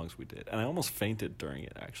of the songs we did, and I almost fainted during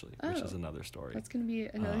it actually, which is another story. That's gonna be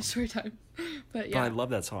another story time. But yeah, but I love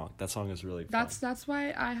that song. That song is really fun. That's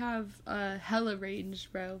why I have hella range,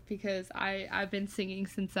 bro, because I've been singing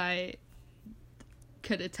since I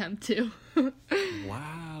could attempt to.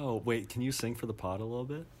 Wow. Wait, can you sing for the pod a little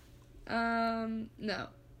bit? No.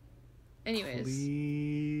 Anyways,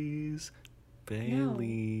 please,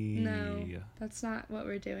 Bailey. No, that's not what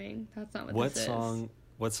we're doing. That's not what this is.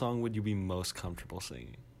 What song would you be most comfortable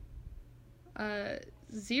singing?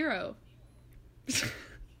 Zero.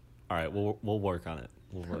 All right, we'll work on it.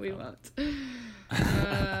 We won't.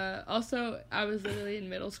 Also, I was literally in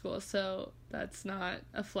middle school, so that's not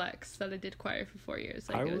a flex that I did choir for 4 years.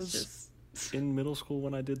 Like, it was just in middle school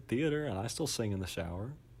when I did theater, and I still sing in the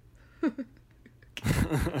shower.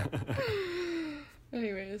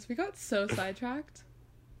 Anyways, we got so sidetracked.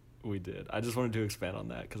 We did. I just wanted to expand on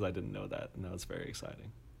that because I didn't know that, and that was very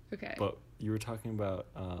exciting. Okay. But you were talking about...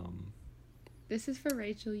 This is for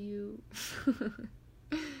Rachel, you...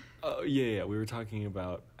 Oh, yeah. We were talking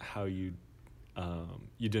about how you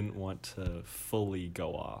didn't want to fully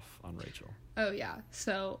go off on Rachel. Oh, yeah.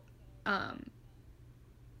 So,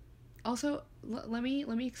 also, let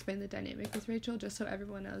me explain the dynamic with Rachel, just so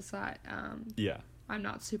everyone knows that, yeah. I'm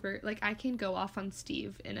not super... Like, I can go off on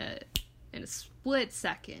Steve in a split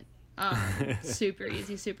second. Super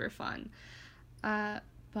easy, super fun.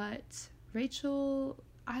 But Rachel,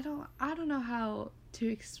 I don't know how to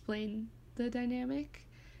explain the dynamic.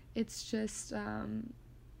 It's just, I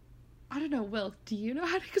don't know, Will, do you know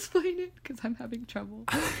how to explain it? Because I'm having trouble.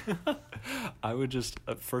 I would just,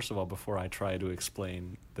 first of all, before I try to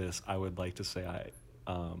explain this, I would like to say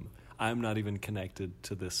I'm not even connected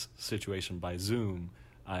to this situation by Zoom.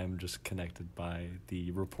 I'm just connected by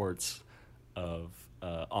the reports of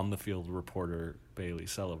on-the-field reporter Bailey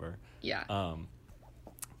Selliver. Yeah.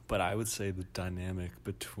 But I would say the dynamic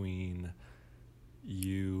between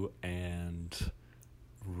you and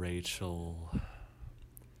Rachel...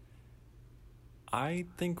 I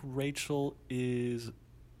think Rachel is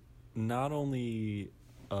not only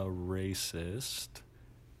a racist,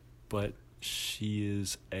 but she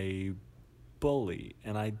is a bully.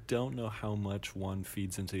 And I don't know how much one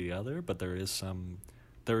feeds into the other, but there is some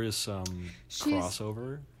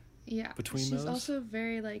crossover between those. She's also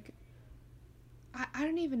very, like... I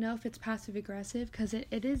don't even know if it's passive-aggressive, because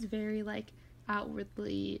it is very, like,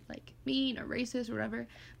 outwardly, like, mean or racist or whatever,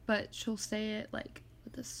 but she'll say it, like,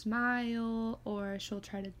 with a smile, or she'll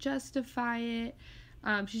try to justify it.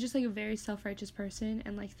 She's just, like, a very self-righteous person,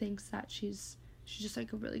 and, like, thinks that she's just,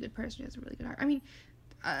 like, a really good person. She has a really good heart. I mean,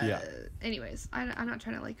 anyways, I'm not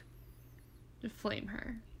trying to, like, flame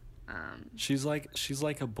her. She's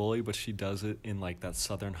like a bully, but she does it in, like, that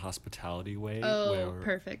Southern hospitality way. Oh, where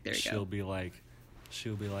perfect. There you go.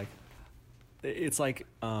 She'll be like, it's like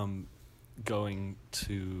going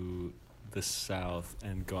to the South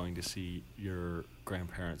and going to see your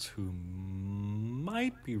grandparents who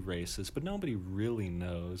might be racist, but nobody really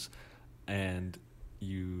knows, and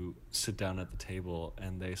you sit down at the table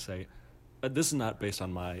and they say, this is not based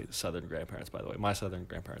on my Southern grandparents, by the way. My Southern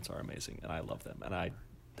grandparents are amazing, and I love them, and I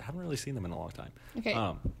haven't really seen them in a long time. Okay,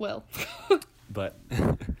 well. But,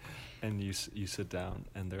 and you sit down,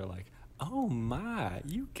 and they're like, oh my,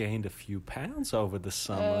 you gained a few pounds over the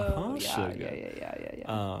summer, huh, sugar?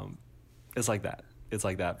 Yeah. It's like that. It's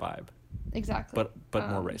like that vibe. Exactly. But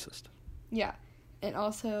more racist. Yeah. And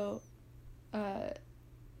also,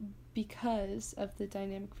 because of the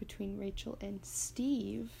dynamic between Rachel and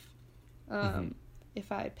Steve,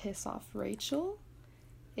 if I piss off Rachel,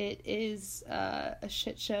 it is a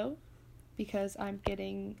shit show, because I'm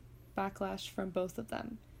getting backlash from both of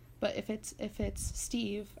them. But if it's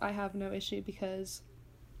Steve, I have no issue, because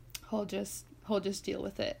he'll just deal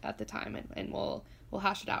with it at the time, and we'll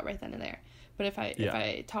hash it out right then and there. But if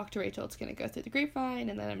I talk to Rachel, it's gonna go through the grapevine,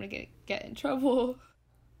 and then I'm gonna get in trouble.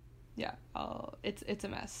 Yeah, it's a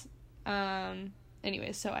mess.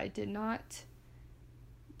 Anyways, so I did not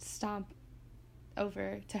stomp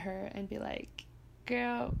over to her and be like,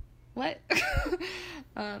 girl, what?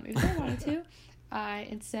 Even though I wanted to, I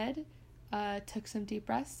instead took some deep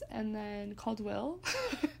breaths and then called Will.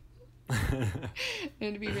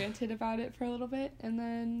 And we ranted about it for a little bit, and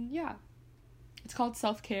then It's called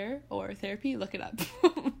self-care or therapy. Look it up.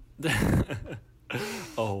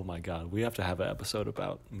 Oh my god, we have to have an episode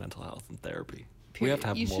about mental health and therapy. Period. We have to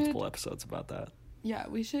have multiple episodes about that. Yeah,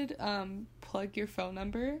 we should plug your phone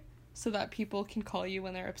number so that people can call you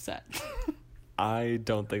when they're upset. I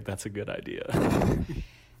don't think that's a good idea.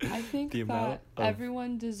 I think that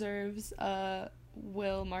everyone deserves a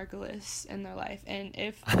Will Margulis in their life, and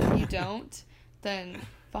if you don't, then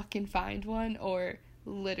fucking find one or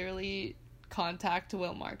literally contact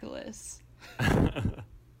Will Margulis.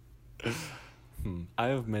 I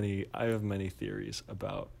have many theories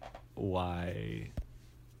about why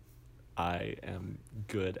I am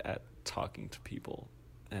good at talking to people,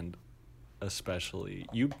 and especially,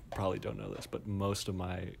 you probably don't know this, but most of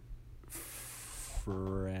my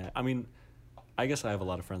I guess I have a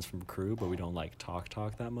lot of friends from crew, but we don't like talk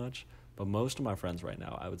that much. But most of my friends right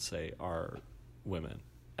now, I would say, are women,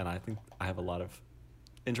 and I think I have a lot of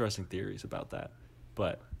interesting theories about that.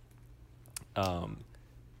 But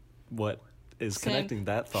what is connecting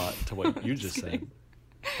that thought to what you just said?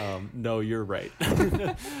 No, you're right.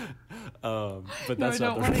 But that's no, I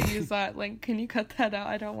don't want to use that. Like, can you cut that out?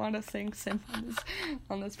 I don't want to sing simp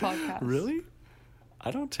on this podcast. Really? I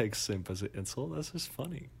don't take simp as an insult. That's just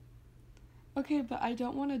funny. Okay, but I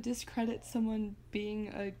don't want to discredit someone being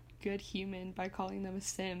a good human by calling them a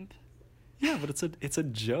simp. Yeah, but it's a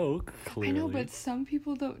joke, clearly. I know, but some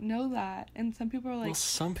people don't know that, and some people are like... Well,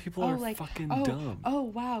 some people are like, fucking dumb. Oh,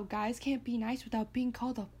 wow, guys can't be nice without being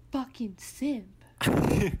called a fucking simp.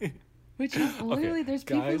 Which is literally, there's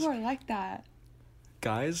people who are like that.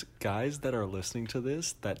 Guys that are listening to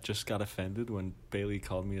this that just got offended when Bailey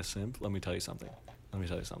called me a simp, let me tell you something.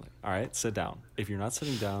 All right, sit down. If you're not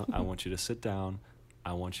sitting down, I want you to sit down.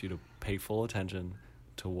 I want you to pay full attention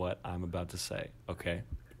to what I'm about to say, okay?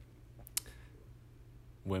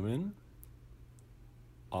 Women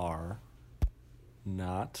are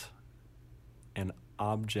not an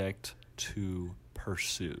object to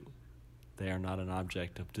pursue. They are not an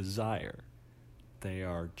object of desire. They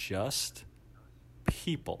are just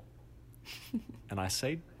people. And I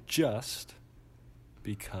say just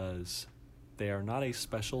because they are not a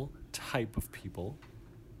special type of people.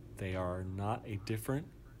 They are not a different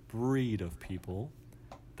breed of people.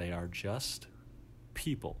 They are just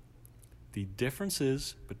people. The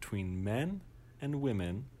differences between men and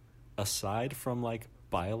women, aside from like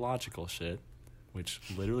biological shit, which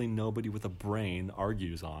literally nobody with a brain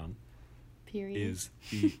argues on, period, is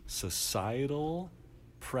the societal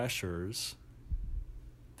pressures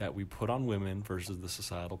that we put on women versus the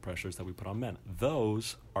societal pressures that we put on men.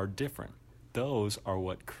 Those are different. Those are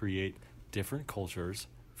what create different cultures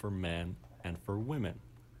for men and for women.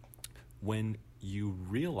 When you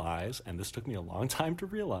realize, and this took me a long time to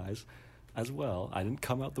realize as well, I didn't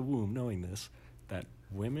come out the womb knowing this, that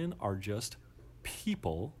women are just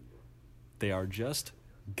people. They are just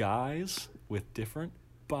guys with different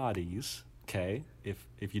bodies, okay?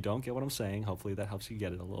 If you don't get what I'm saying, hopefully that helps you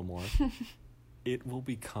get it a little more. It will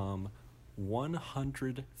become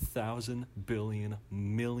 100,000 billion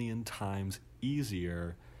million times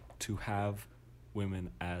easier to have women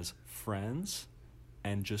as friends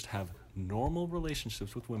and just have normal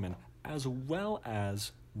relationships with women as well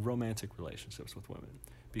as romantic relationships with women,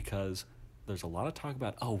 because there's a lot of talk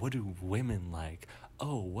about, oh, what do women like?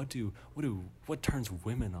 Oh, what turns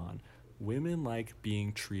women on? Women like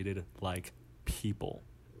being treated like people.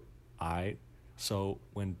 So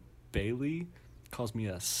when Bailey calls me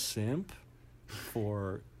a simp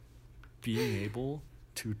for being able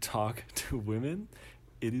to talk to women,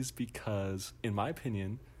 it is because, in my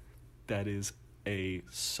opinion, that is a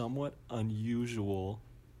somewhat unusual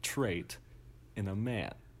trait in a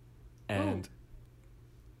man. And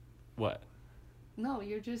what? No,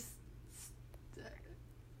 you're just...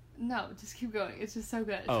 No, just keep going. It's just so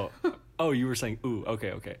good. Oh, you were saying, ooh, okay.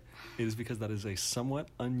 It is because that is a somewhat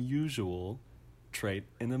unusual trait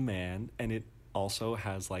in a man, and it also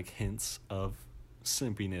has, like, hints of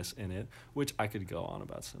simpiness in it, which I could go on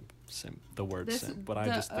about simp, the word simp, but I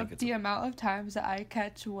just think it's... The amount of times that I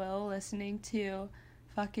catch Will listening to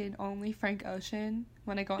fucking only Frank Ocean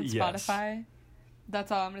when I go on Spotify,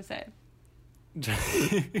 that's all I'm going to say.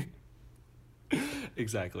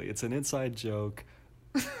 Exactly. It's an inside joke.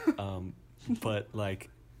 But like,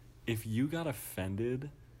 if you got offended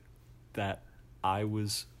that I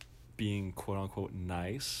was being quote unquote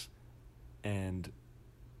nice and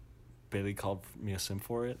Bailey called me a simp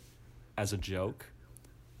for it as a joke,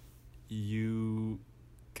 you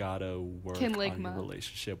gotta work on your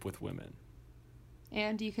relationship with women.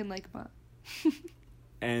 And you can lick ma.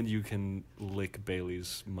 And you can lick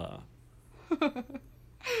Bailey's ma.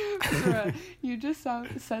 Bruh, you just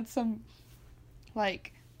said some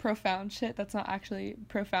like profound shit that's not actually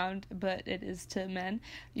profound, but it is to men.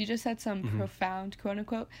 You just said some profound, quote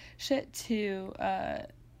unquote, shit to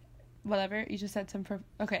whatever. You just said some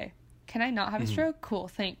okay. Can I not have a stroke? Cool,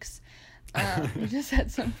 thanks. You just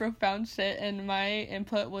said some profound shit, and my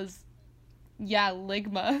input was, yeah,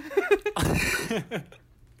 ligma.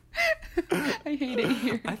 I hate it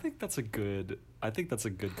here. I think that's a good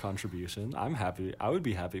contribution. I'm happy. I would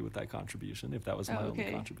be happy with that contribution if that was my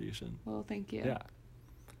only contribution. Well, thank you.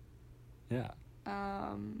 Yeah.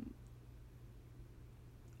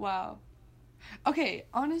 Wow. Okay,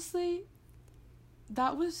 honestly,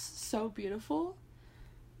 that was so beautiful.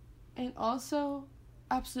 And also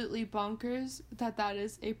absolutely bonkers that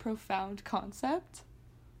is a profound concept.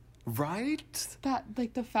 Right? That,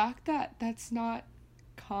 like, the fact that that's not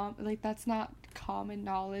that's not common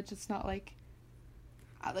knowledge. It's not like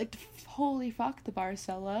holy fuck, the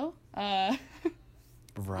Barcelo.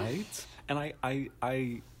 Right? And I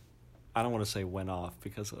don't want to say went off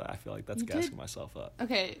because I feel like that's gassing myself up.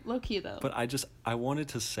 Okay, low key though. But I wanted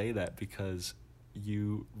to say that because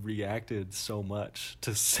you reacted so much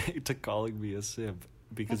to calling me a simp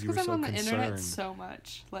because you were so concerned. I'm on the internet so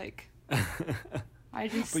much, like I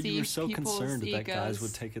just but see you were so concerned egos. that guys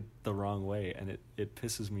would take it the wrong way, and it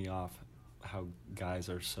pisses me off how guys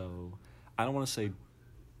are so, I don't want to say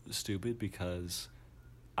stupid because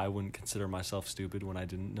I wouldn't consider myself stupid when I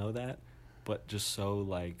didn't know that, but just so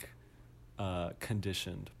like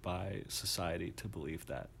conditioned by society to believe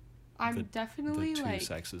that definitely the two like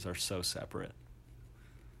sexes are so separate.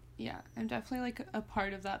 Yeah, I'm definitely like a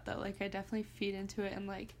part of that though. Like I definitely feed into it, and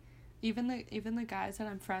like even the guys that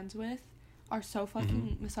I'm friends with are so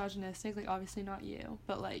fucking misogynistic. Like obviously not you,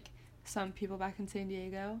 but like some people back in San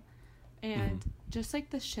Diego, and just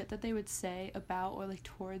like the shit that they would say about or like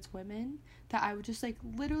towards women that I would just like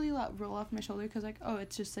literally let roll off my shoulder because like, oh,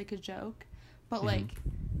 it's just like a joke. But like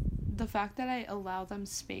the fact that I allow them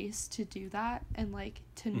space to do that, and like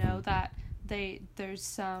to know that there's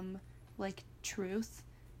some like truth,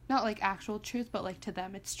 not like actual truth, but like to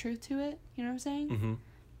them it's truth to it, you know what I'm saying?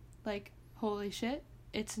 Like holy shit,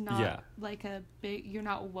 it's not like a big, you're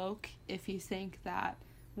not woke if you think that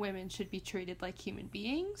women should be treated like human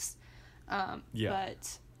beings.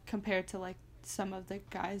 But compared to like some of the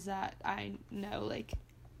guys that I know, like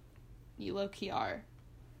you low-key are,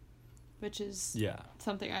 which is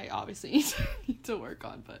something I obviously need to work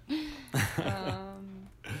on, but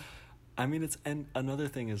I mean, and another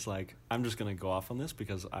thing is like, I'm just gonna go off on this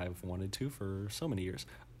because I've wanted to for so many years.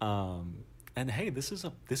 And hey, this is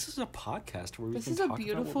a podcast where we can talk about what we think. This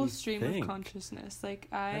is a beautiful stream of consciousness. Like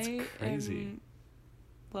I am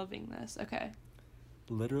loving this. Okay.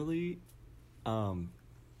 Literally,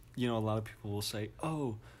 you know, a lot of people will say,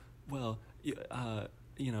 "Oh, well,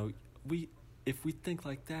 you know, if we think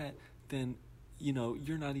like that, then you know,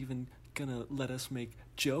 you're not even gonna let us make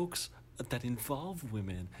jokes that involve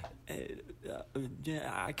women.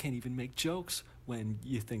 I can't even make jokes when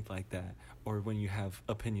you think like that, or when you have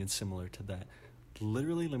opinions similar to that."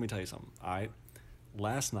 Literally, let me tell you something.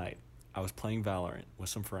 Last night, I was playing Valorant with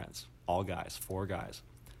some friends, all guys, 4 guys,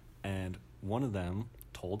 and one of them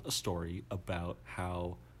told a story about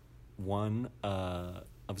how one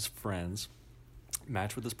of his friends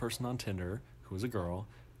matched with this person on Tinder, who was a girl.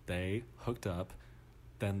 They hooked up.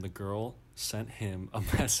 Then the girl sent him a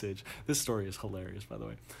message. This story is hilarious, by the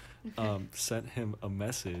way. Sent him a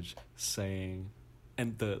message saying,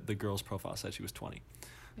 and the girl's profile said she was 20.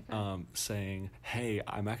 Okay. Saying, "Hey,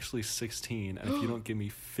 I'm actually 16, and if you don't give me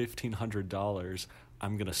 $1,500,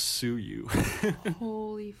 I'm gonna sue you."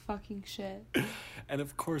 Holy fucking shit. And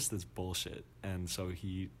of course that's bullshit, and so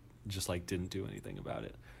he just like didn't do anything about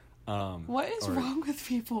it. What is wrong with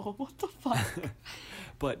people? What the fuck?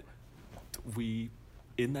 But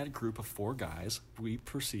in that group of 4 guys, we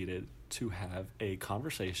proceeded to have a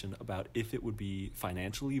conversation about if it would be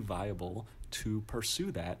financially viable to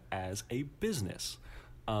pursue that as a business.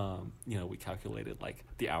 You know, we calculated like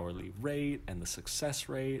the hourly rate and the success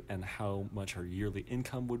rate and how much her yearly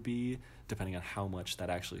income would be, depending on how much that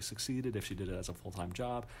actually succeeded if she did it as a full-time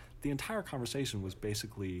job. The entire conversation was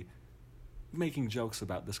basically making jokes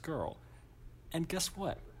about this girl. And guess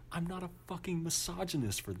what? I'm not a fucking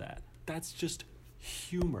misogynist for that. That's just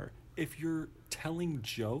humor. If you're telling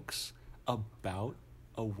jokes about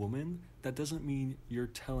a woman, that doesn't mean you're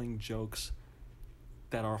telling jokes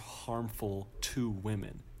that are harmful to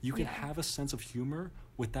women. You can have a sense of humor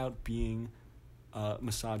without being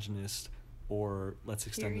misogynist, or let's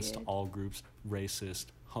extend this to all groups, racist,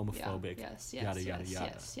 homophobic, yada, yada,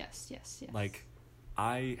 yada. Yes. Like,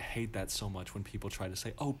 I hate that so much when people try to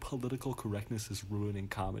say, "Oh, political correctness is ruining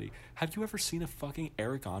comedy." Have you ever seen a fucking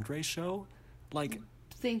Eric Andre show? Like,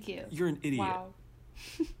 thank you. You're an idiot. Wow.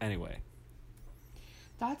 Anyway.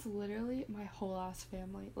 That's literally my whole ass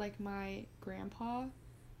family. Like, my grandpa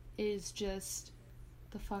is just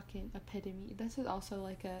the fucking epitome. This is also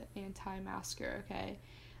like a anti-masker, okay?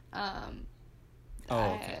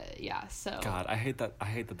 Okay. Yeah, so... God, I hate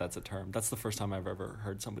that that's a term. That's the first time I've ever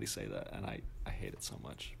heard somebody say that, and I hate it so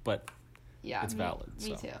much. But yeah, it's valid.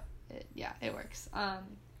 Me too. It works.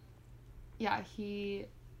 Yeah, he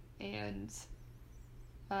and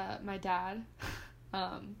my dad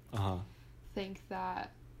think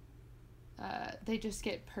that they just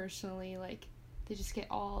get personally, like, they just get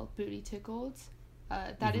all booty tickled.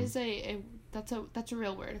 That is that's a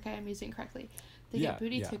real word, okay? I'm using it correctly. They get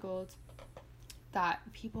booty tickled, that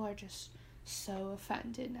people are just so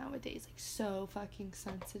offended nowadays, like, so fucking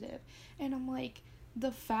sensitive. And I'm like,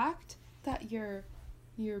 the fact that your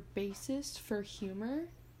basis for humor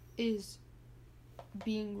is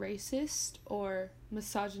being racist or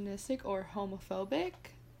misogynistic or homophobic,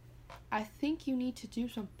 I think you need to do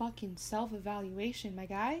some fucking self-evaluation, my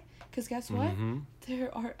guy. Because guess what?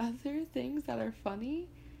 There are other things that are funny,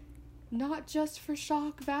 not just for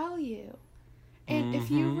shock value. And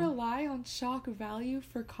if you rely on shock value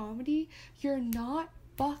for comedy, you're not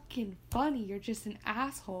fucking funny. You're just an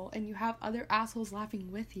asshole, and you have other assholes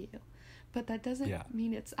laughing with you. But that doesn't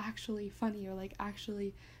mean it's actually funny or, like,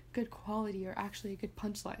 actually good quality or actually a good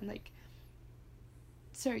punchline. Like,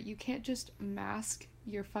 sir, you can't just mask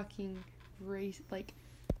your fucking racism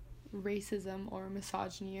or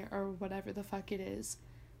misogyny or whatever the fuck it is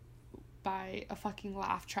by a fucking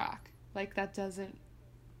laugh track. Like, that doesn't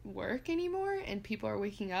work anymore, and people are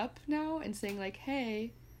waking up now and saying, like,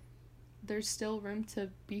 hey, there's still room to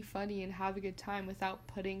be funny and have a good time without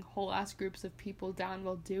putting whole ass groups of people down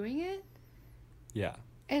while doing it. Yeah.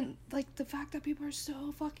 And, like, the fact that people are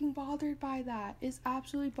so fucking bothered by that is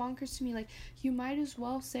absolutely bonkers to me. Like, you might as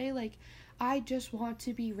well say, like, I just want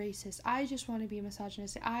to be racist. I just want to be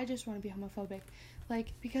misogynistic. I just want to be homophobic.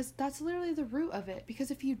 Like, because that's literally the root of it. Because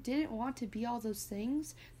if you didn't want to be all those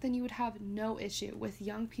things, then you would have no issue with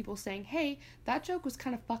young people saying, hey, that joke was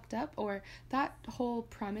kind of fucked up, or that whole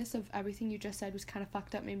premise of everything you just said was kind of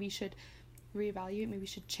fucked up. Maybe you should reevaluate. Maybe you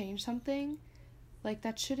should change something. Like,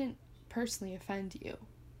 that shouldn't personally offend you.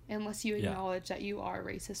 Unless you acknowledge that you are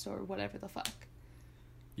racist or whatever the fuck.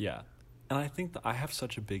 Yeah. And I think that I have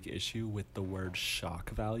such a big issue with the word shock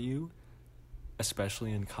value,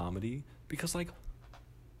 especially in comedy, because, like,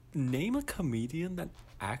 name a comedian that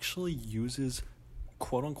actually uses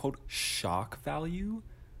quote-unquote shock value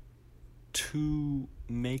to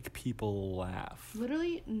make people laugh.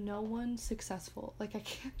 Literally no one successful. Like, I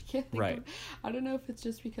can't think of... I don't know if it's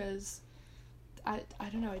just because... I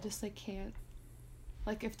don't know, I just, like, can't...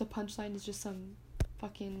 Like, if the punchline is just some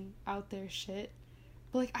fucking out there shit.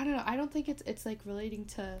 But, like, I don't know. I don't think it's like, relating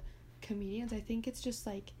to comedians. I think it's just,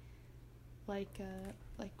 like, I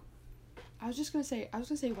was gonna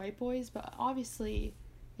say white boys, but obviously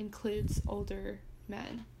includes older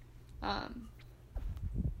men.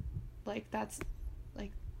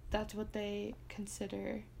 That's what they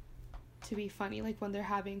consider to be funny. Like, when they're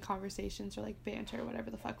having conversations or, like, banter or whatever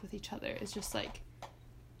the fuck with each other. It's just, like,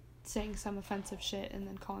 saying some offensive shit and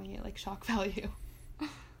then calling it, like, shock value.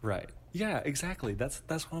 Right. Yeah, exactly. That's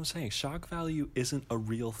what I'm saying. Shock value isn't a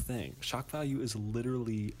real thing. Shock value is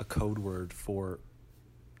literally a code word for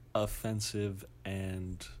offensive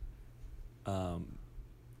and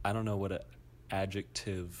I don't know what an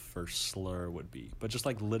adjective for slur would be, but just,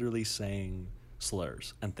 like, literally saying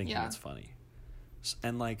slurs and thinking it's funny.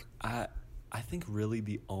 And, like, I think really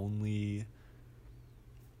the only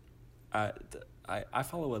I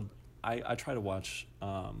follow I try to watch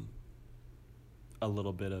a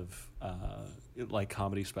little bit of like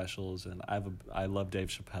comedy specials, and I love Dave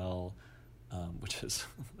Chappelle, which is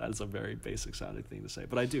that is a very basic sounding thing to say,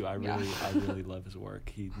 but I really love his work.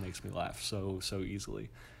 He makes me laugh so easily.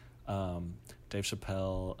 Dave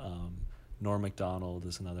Chappelle, Norm Macdonald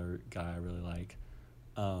is another guy I really like,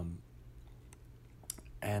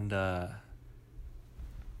 and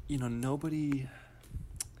nobody.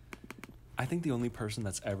 I think the only person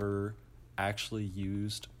that's ever actually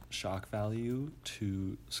used shock value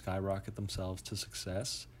to skyrocket themselves to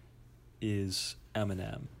success is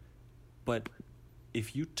Eminem. But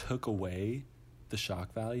if you took away the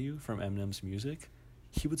shock value from Eminem's music,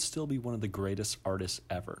 he would still be one of the greatest artists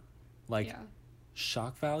ever. Like,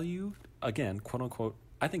 shock value, again, quote unquote,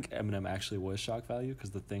 I think Eminem actually was shock value because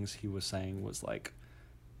the things he was saying was, like,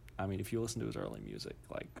 I mean, if you listen to his early music,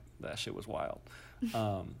 like, that shit was wild.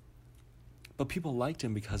 But people liked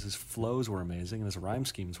him because his flows were amazing and his rhyme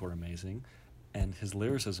schemes were amazing and his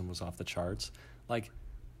lyricism was off the charts. Like,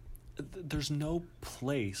 there's no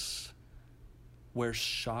place where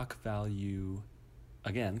shock value,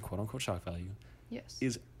 again, quote unquote shock value, yes,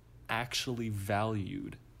 is actually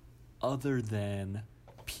valued other than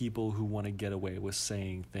people who want to get away with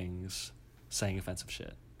saying offensive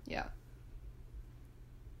shit. Yeah.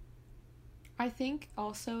 I think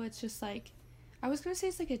also it's just like, I was gonna say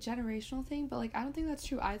it's like a generational thing, but like I don't think that's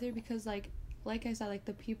true either, because like I said, like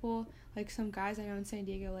the people, like some guys I know in San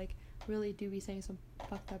Diego, like really do be saying some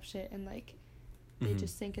fucked up shit, and like they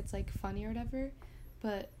just think it's like funny or whatever.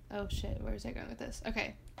 But oh shit, where's I going with this?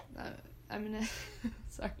 Okay, I'm gonna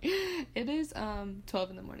sorry, it is 12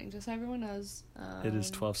 in the morning, just so everyone knows. It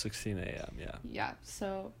is 12:16 a.m. Yeah,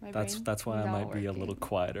 so my that's brain why I might working. be a little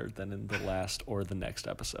quieter than in the last or the next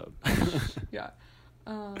episode. Yeah.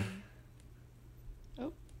 Oh,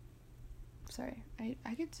 sorry,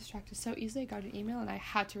 I get distracted so easily. I got an email and I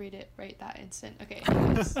had to read it right that instant. Okay,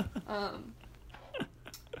 anyways, I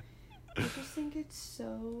just think it's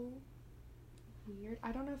so weird.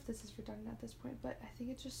 I don't know if this is redundant at this point, but I think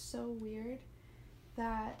it's just so weird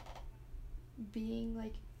that being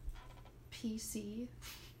like PC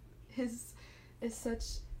is such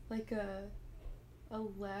like a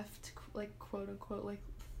left, like quote unquote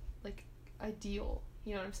like ideal,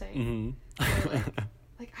 you know what I'm saying? Mm-hmm.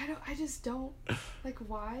 like I just don't like,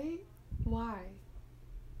 why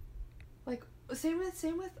like same with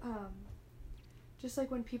just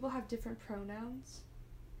like when people have different pronouns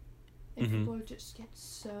and people just get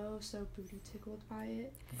so booty tickled by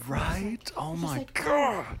it, right? Like, oh my like,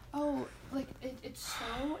 god, oh like it's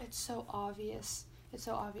so obvious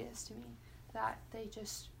to me that they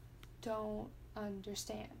just don't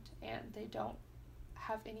understand, and they don't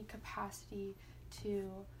have any capacity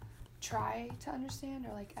to try to understand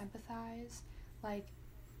or like empathize. Like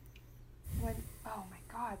when, oh my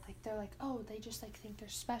god, like they're like, oh, they just like think they're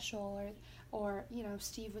special, or you know,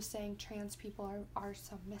 Steve was saying trans people are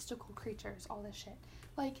some mystical creatures, all this shit.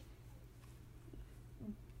 Like,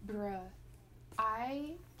 bruh,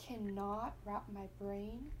 I cannot wrap my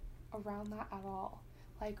brain around that at all.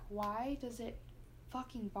 Like, why does it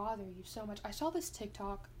fucking bother you so much? I saw this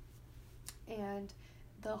TikTok, and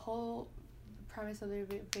the whole premise of the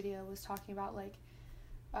video was talking about like,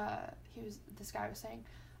 this guy was saying,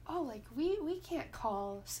 oh, like we can't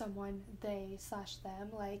call someone they/them,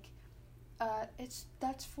 like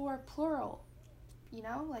that's for plural, you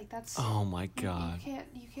know, like that's, oh my god,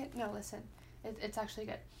 you can't no, listen, it's actually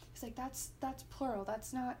good. It's like that's plural,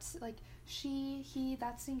 that's not like she, he,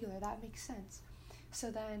 that's singular, that makes sense. So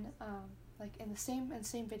then like in the same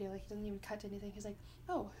video, like he doesn't even cut to anything, he's like,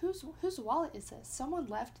 oh, whose wallet is this? Someone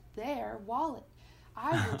left their wallet.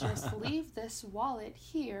 I will just leave this wallet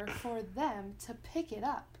here for them to pick it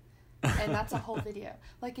up. And that's a whole video.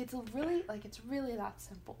 Like it's really that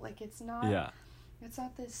simple. Like it's not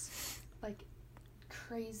this like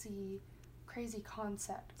crazy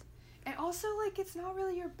concept. And also, like, it's not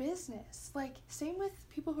really your business. Like, same with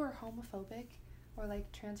people who are homophobic or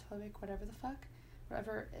like transphobic, whatever the fuck,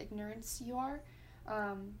 whatever ignorance you are.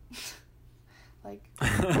 Like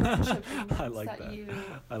I like that.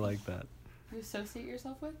 I like that. You associate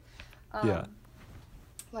yourself with. Yeah.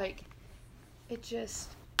 Like, it just,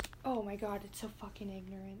 oh my god, it's so fucking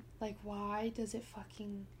ignorant. Like, why does it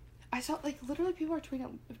fucking, I saw, like, literally people are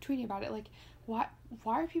tweeting about it. Like, why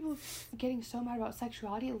are people getting so mad about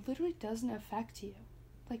sexuality? It literally doesn't affect you.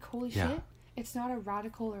 Like, holy shit. It's not a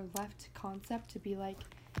radical or left concept to be like,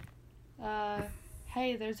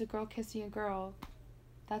 hey, there's a girl kissing a girl.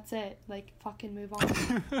 That's it. Like, fucking move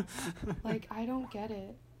on. Like, I don't get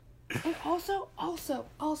it. And also,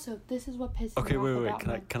 this is what pisses me off.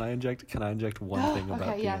 Wait. Can I inject one thing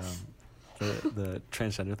about the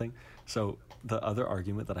transgender thing? So the other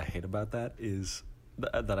argument that I hate about that is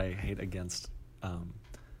that I hate against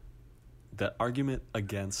the argument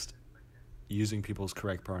against using people's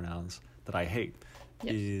correct pronouns that I hate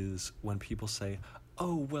is when people say,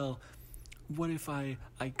 "Oh, well, what if I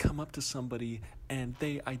come up to somebody and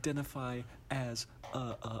they identify as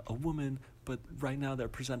a woman, but right now they're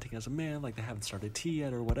presenting as a man, like they haven't started tea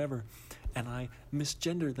yet or whatever, and I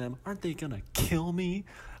misgender them, aren't they gonna kill me?"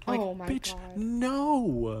 Like, oh my bitch, God.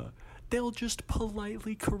 No! They'll just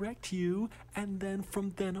politely correct you, and then from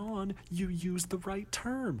then on, you use the right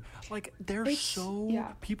term. Like,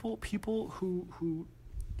 people who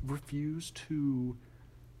refuse to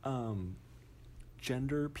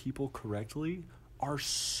gender people correctly are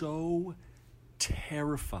so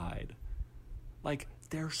terrified. Like,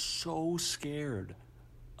 they're so scared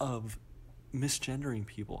of misgendering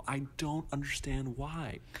people. I don't understand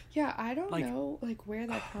why. Yeah, I don't know, like, where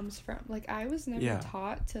that comes from. Like, I was never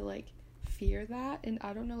taught to, like, fear that, and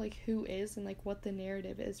I don't know like who is and like what the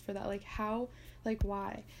narrative is for that, like how, like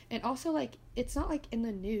why. And also like it's not like in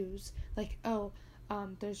the news like, oh,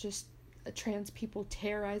 there's just trans people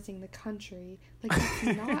terrorizing the country. Like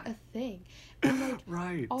it's not a thing. And like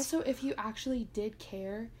right. Also, if you actually did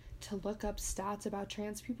care to look up stats about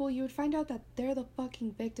trans people, you would find out that they're the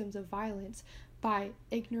fucking victims of violence by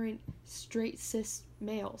ignorant straight cis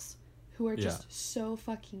males who are just so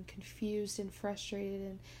fucking confused and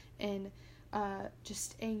frustrated and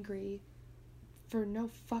just angry for no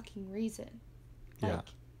fucking reason. Like,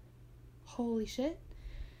 holy shit.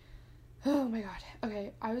 Oh my god.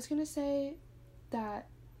 Okay, I was gonna say that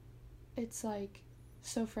it's like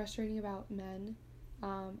so frustrating about men.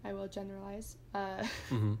 I will generalize. Go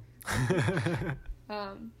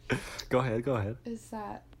ahead. Is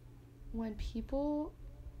that when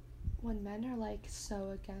men are like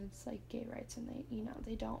so against like gay rights and they, you know,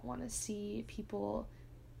 they don't want to see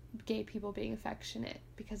gay people being affectionate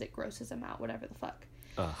because it grosses them out, whatever the fuck.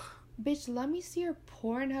 Ugh. Bitch, let me see your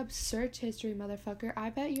Pornhub search history, motherfucker. I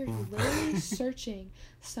bet you're literally searching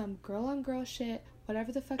some girl on girl shit,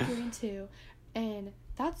 whatever the fuck you're into, and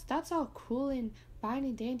that's all cool and fine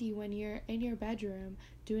and dandy when you're in your bedroom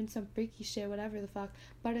doing some freaky shit, whatever the fuck.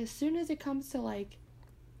 But as soon as it comes to like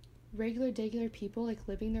regular people like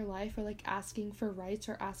living their life or like asking for rights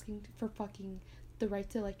or asking for fucking the right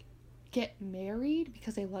to like get married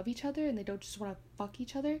because they love each other and they don't just want to fuck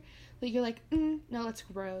each other, like you're like, no, that's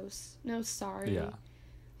gross, no, sorry.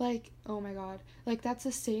 Like, oh my god, like that's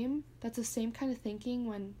the same kind of thinking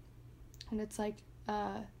when it's like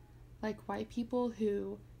white people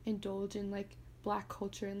who indulge in like black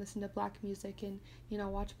culture and listen to black music and, you know,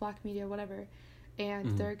 watch black media, whatever,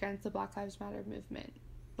 and they're against the Black Lives Matter movement.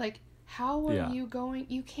 Like, how are you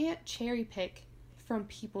can't cherry pick from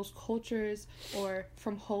people's cultures or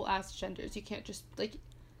from whole ass genders. You can't just like,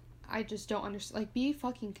 I just don't understand. Like, be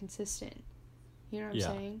fucking consistent. You know what I'm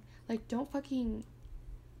saying? Like, don't fucking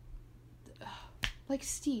like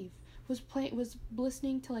Steve was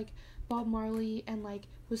listening to like Bob Marley and like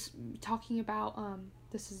was talking about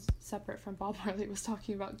this is separate from Bob Marley, was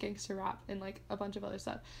talking about gangster rap and like a bunch of other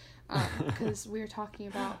stuff, because we were talking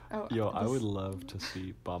about I would love to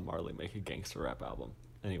see Bob Marley make a gangster rap album.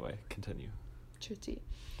 Anyway, continue. Truty.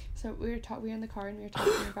 So we were in the car and we were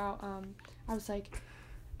talking about I was like,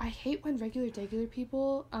 I hate when regular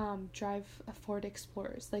people drive Ford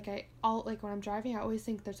Explorers. Like when I'm driving, I always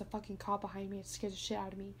think there's a fucking cop behind me. It scares the shit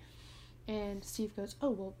out of me. And Steve goes,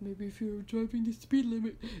 oh, well, maybe if you were driving the speed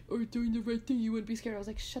limit or doing the right thing, you wouldn't be scared. I was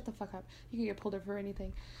like, shut the fuck up. You can get pulled over for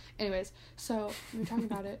anything. Anyways, so we were talking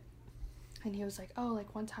about it, and he was like, oh,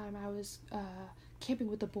 like one time I was camping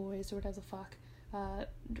with the boys or whatever the fuck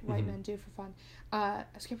white men do for fun. I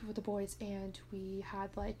was camping with the boys, and we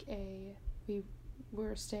had like we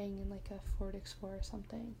were staying in like a Ford Explorer or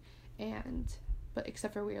something, but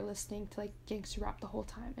except for we were listening to like gangster rap the whole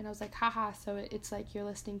time, and I was like, haha, so it's like you're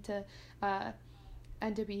listening to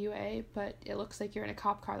NWA, but it looks like you're in a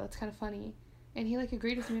cop car. That's kind of funny. And he like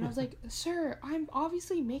agreed with me, and I was like, sir, I'm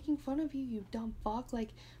obviously making fun of you, you dumb fuck. Like,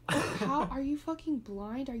 how are you fucking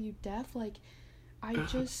blind? Are you deaf? Like,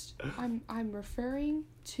 I'm referring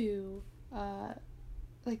to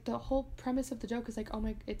like the whole premise of the joke is like, oh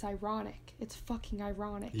my, it's ironic. It's fucking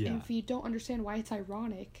ironic. Yeah. And if you don't understand why it's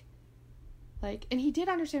ironic, like, and he did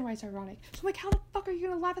understand why it's ironic. So I'm like, how the fuck are you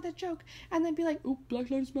gonna laugh at that joke and then be like, oh,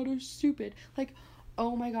 Black Lives Matter is stupid? Like,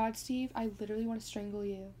 oh my god, Steve, I literally want to strangle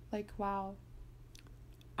you. Like, wow.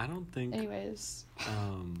 I don't think. Anyways.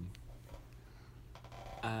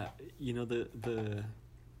 You know, the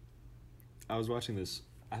I was watching this.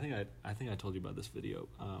 I think I told you about this video.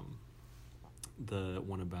 The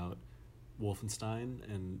one about Wolfenstein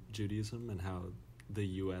and Judaism and how the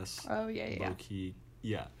U.S. low key,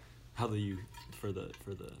 how for the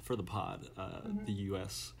pod, the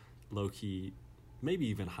U.S. low key, maybe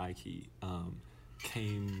even high key,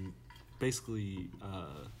 basically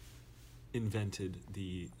invented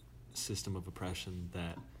the system of oppression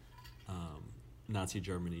that Nazi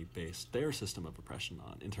Germany based their system of oppression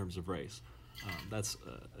on in terms of race. That's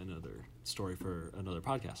another story for another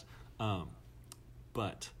podcast.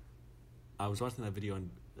 But I was watching that video, and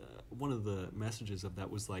one of the messages of that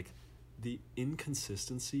was like, the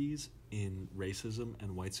inconsistencies in racism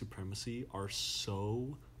and white supremacy are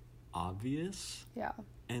so obvious. Yeah.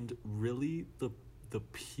 And really, the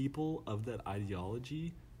people of that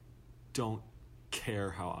ideology don't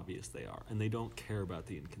care how obvious they are, and they don't care about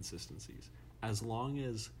the inconsistencies. As long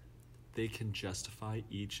as they can justify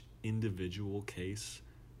each individual case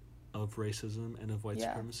of racism and of white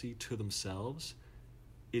supremacy to themselves,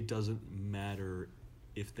 it doesn't matter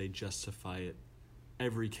if they justify it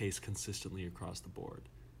every case consistently across the board.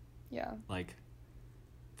 Yeah. Like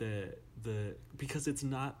the because it's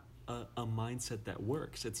not a mindset that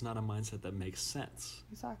works. It's not a mindset that makes sense.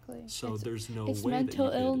 Exactly. So there's no it's way mental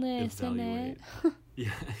that you illness, could evaluate. isn't it?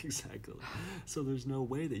 Yeah, exactly. So there's no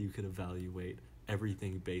way that you could evaluate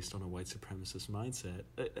everything based on a white supremacist mindset,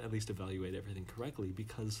 at least evaluate everything correctly,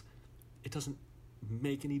 because it doesn't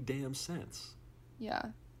make any damn sense. Yeah.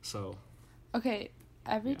 So. Okay,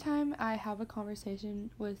 every time I have a conversation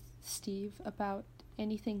with Steve about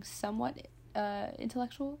anything somewhat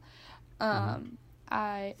intellectual,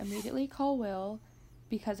 I immediately call Will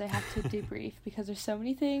because I have to debrief, because there's so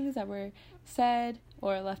many things that were said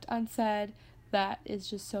or left unsaid that is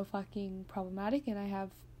just so fucking problematic, and I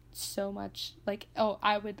have so much, like,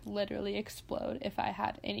 I would literally explode if I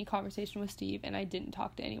had any conversation with Steve and I didn't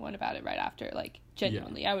talk to anyone about it right after. Like,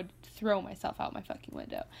 genuinely, I would throw myself out my fucking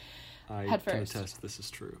window. I head can first. attest this is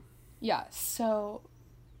true. Yeah, so,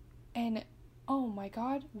 and oh my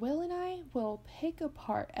god, Will and I will pick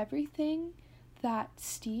apart everything that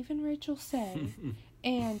Steve and Rachel say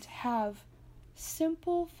and have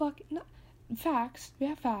simple facts. We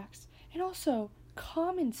have facts. And also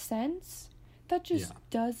common sense that just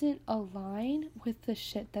doesn't align with the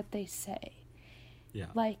shit that they say. Yeah.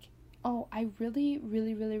 Like, I really,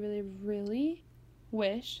 really, really, really, really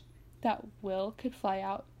wish that Will could fly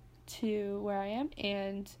out to where I am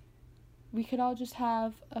and we could all just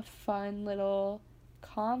have a fun little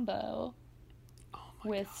combo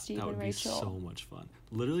with Steve and Rachel. That would be so much fun.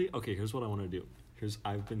 Literally, okay, here's what I want to do.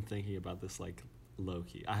 I've been thinking about this, like,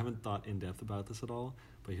 low-key. I haven't thought in depth about this at all,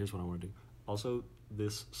 but here's what I want to do. Also,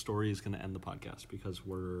 this story is going to end the podcast because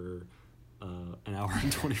we're an hour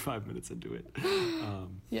and 25 minutes into it.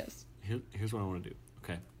 Yes. Here's what I want to do.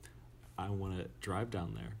 Okay. I want to drive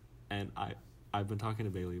down there, and I've been talking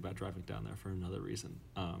to Bailey about driving down there for another reason,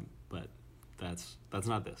 but that's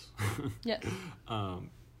not this. Yes.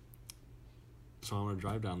 So I want to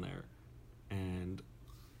drive down there, and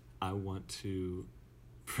I want to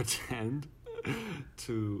pretend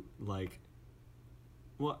to, like,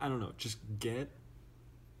 well, I don't know, just get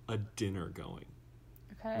a dinner going.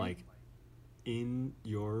 Okay. Like, in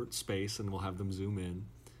your space, and we'll have them zoom in.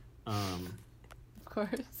 Of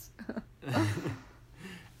course.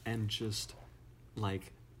 And just,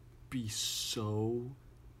 like, be so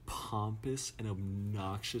pompous and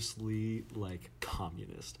obnoxiously, like,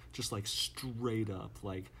 communist. Just, like, straight up,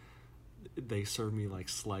 like, they serve me, like,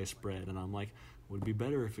 sliced bread, and I'm like, would be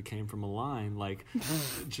better if it came from a line, like,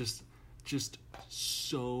 just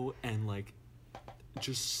so, and, like,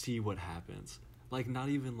 just see what happens. Like, not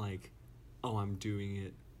even, like, I'm doing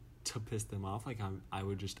it to piss them off. Like, I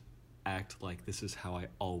would just act like this is how I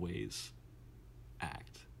always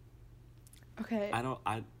act. Okay. I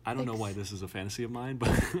don't know why this is a fantasy of mine, but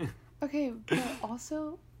okay, but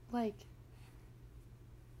also, like,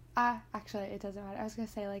 actually, it doesn't matter. I was gonna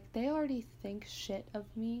say, like, they already think shit of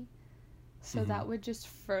me, so that would just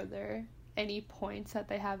further any points that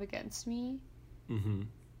they have against me.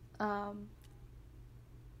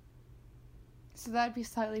 So that'd be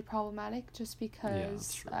slightly problematic, just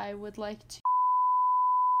because I would like to.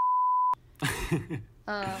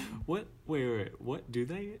 What? Wait. What do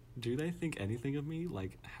they think anything of me?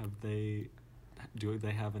 Like, do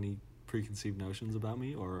they have any preconceived notions about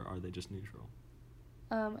me, or are they just neutral?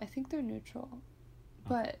 I think they're neutral,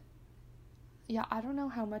 but yeah, I don't know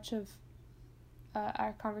how much of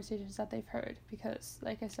our conversations that they've heard, because,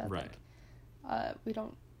 like I said, like, we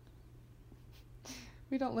don't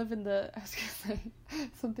live in the. I was gonna say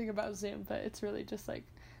something about Zoom, but it's really just like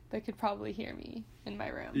they could probably hear me in my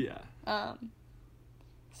room. Yeah.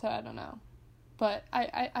 So I don't know, but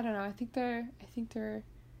I don't know. I think they're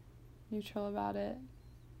neutral about it.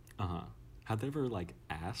 Have they ever, like,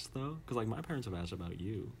 asked though? Because, like, my parents have asked about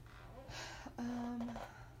you.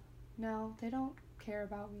 No, they don't care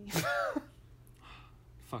about me.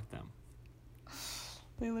 Fuck them.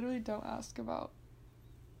 They literally don't ask about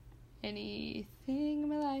anything in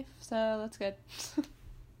my life, so that's good.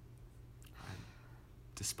 I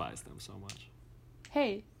despise them so much.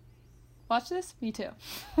 Hey, watch this? Me too.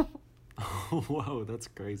 Whoa, that's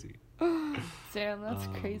crazy. Damn, that's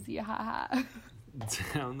crazy. Haha.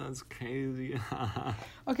 Damn, that's crazy.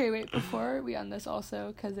 Okay, wait, before we end this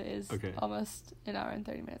also, because it is almost an hour and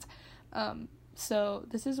 30 minutes. So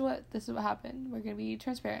this is what happened. We're going to be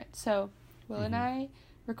transparent. So Will and I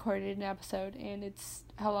recorded an episode, and it's,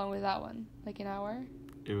 how long was that one? Like an hour?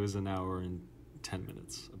 It was an hour and 10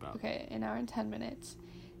 minutes about. Okay, an hour and 10 minutes.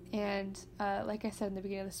 And like I said in the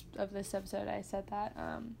beginning of this episode, I said that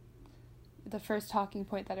the first talking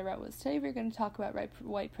point that I wrote was, today we're going to talk about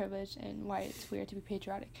white privilege and why it's weird to be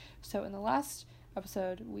patriotic. So in the last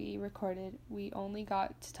episode we recorded, we only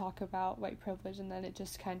got to talk about white privilege, and then it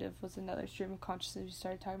just kind of was another stream of consciousness. We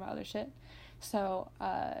started talking about other shit. So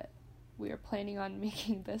we are planning on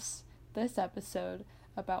making this episode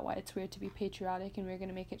about why it's weird to be patriotic, and we're going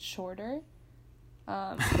to make it shorter.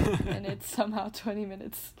 And it's somehow 20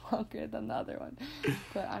 minutes longer than the other one.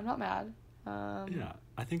 But I'm not mad. Yeah,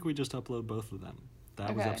 I think we just upload both of them.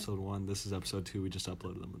 That was episode 1. This is episode 2. We just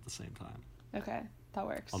uploaded them at the same time. Okay, that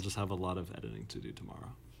works. I'll just have a lot of editing to do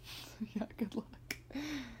tomorrow. Yeah, good luck.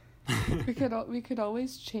 we could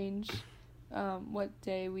always change what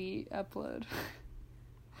day we upload.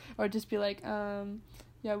 Or just be like,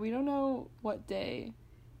 yeah, we don't know what day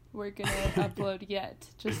we're gonna upload yet.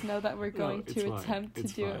 Just know that we're going to attempt to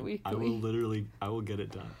do it weekly. I will get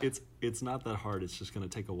it done. It's not that hard. It's just gonna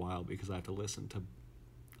take a while because I have to listen to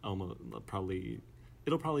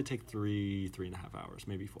it'll probably take 3.5 hours,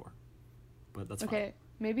 maybe 4. But that's fine. Okay,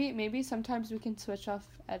 maybe sometimes we can switch off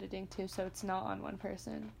editing too, so it's not on one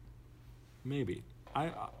person. Maybe.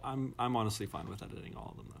 I'm honestly fine with editing all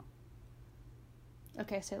of them though.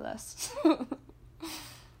 Okay, say less.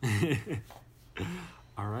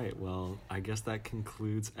 All right, well, I guess that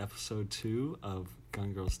concludes episode 2 of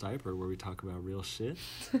Gun Girls Diaper, where we talk about real shit.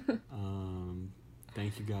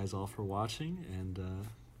 Thank you guys all for watching, and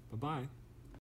bye-bye.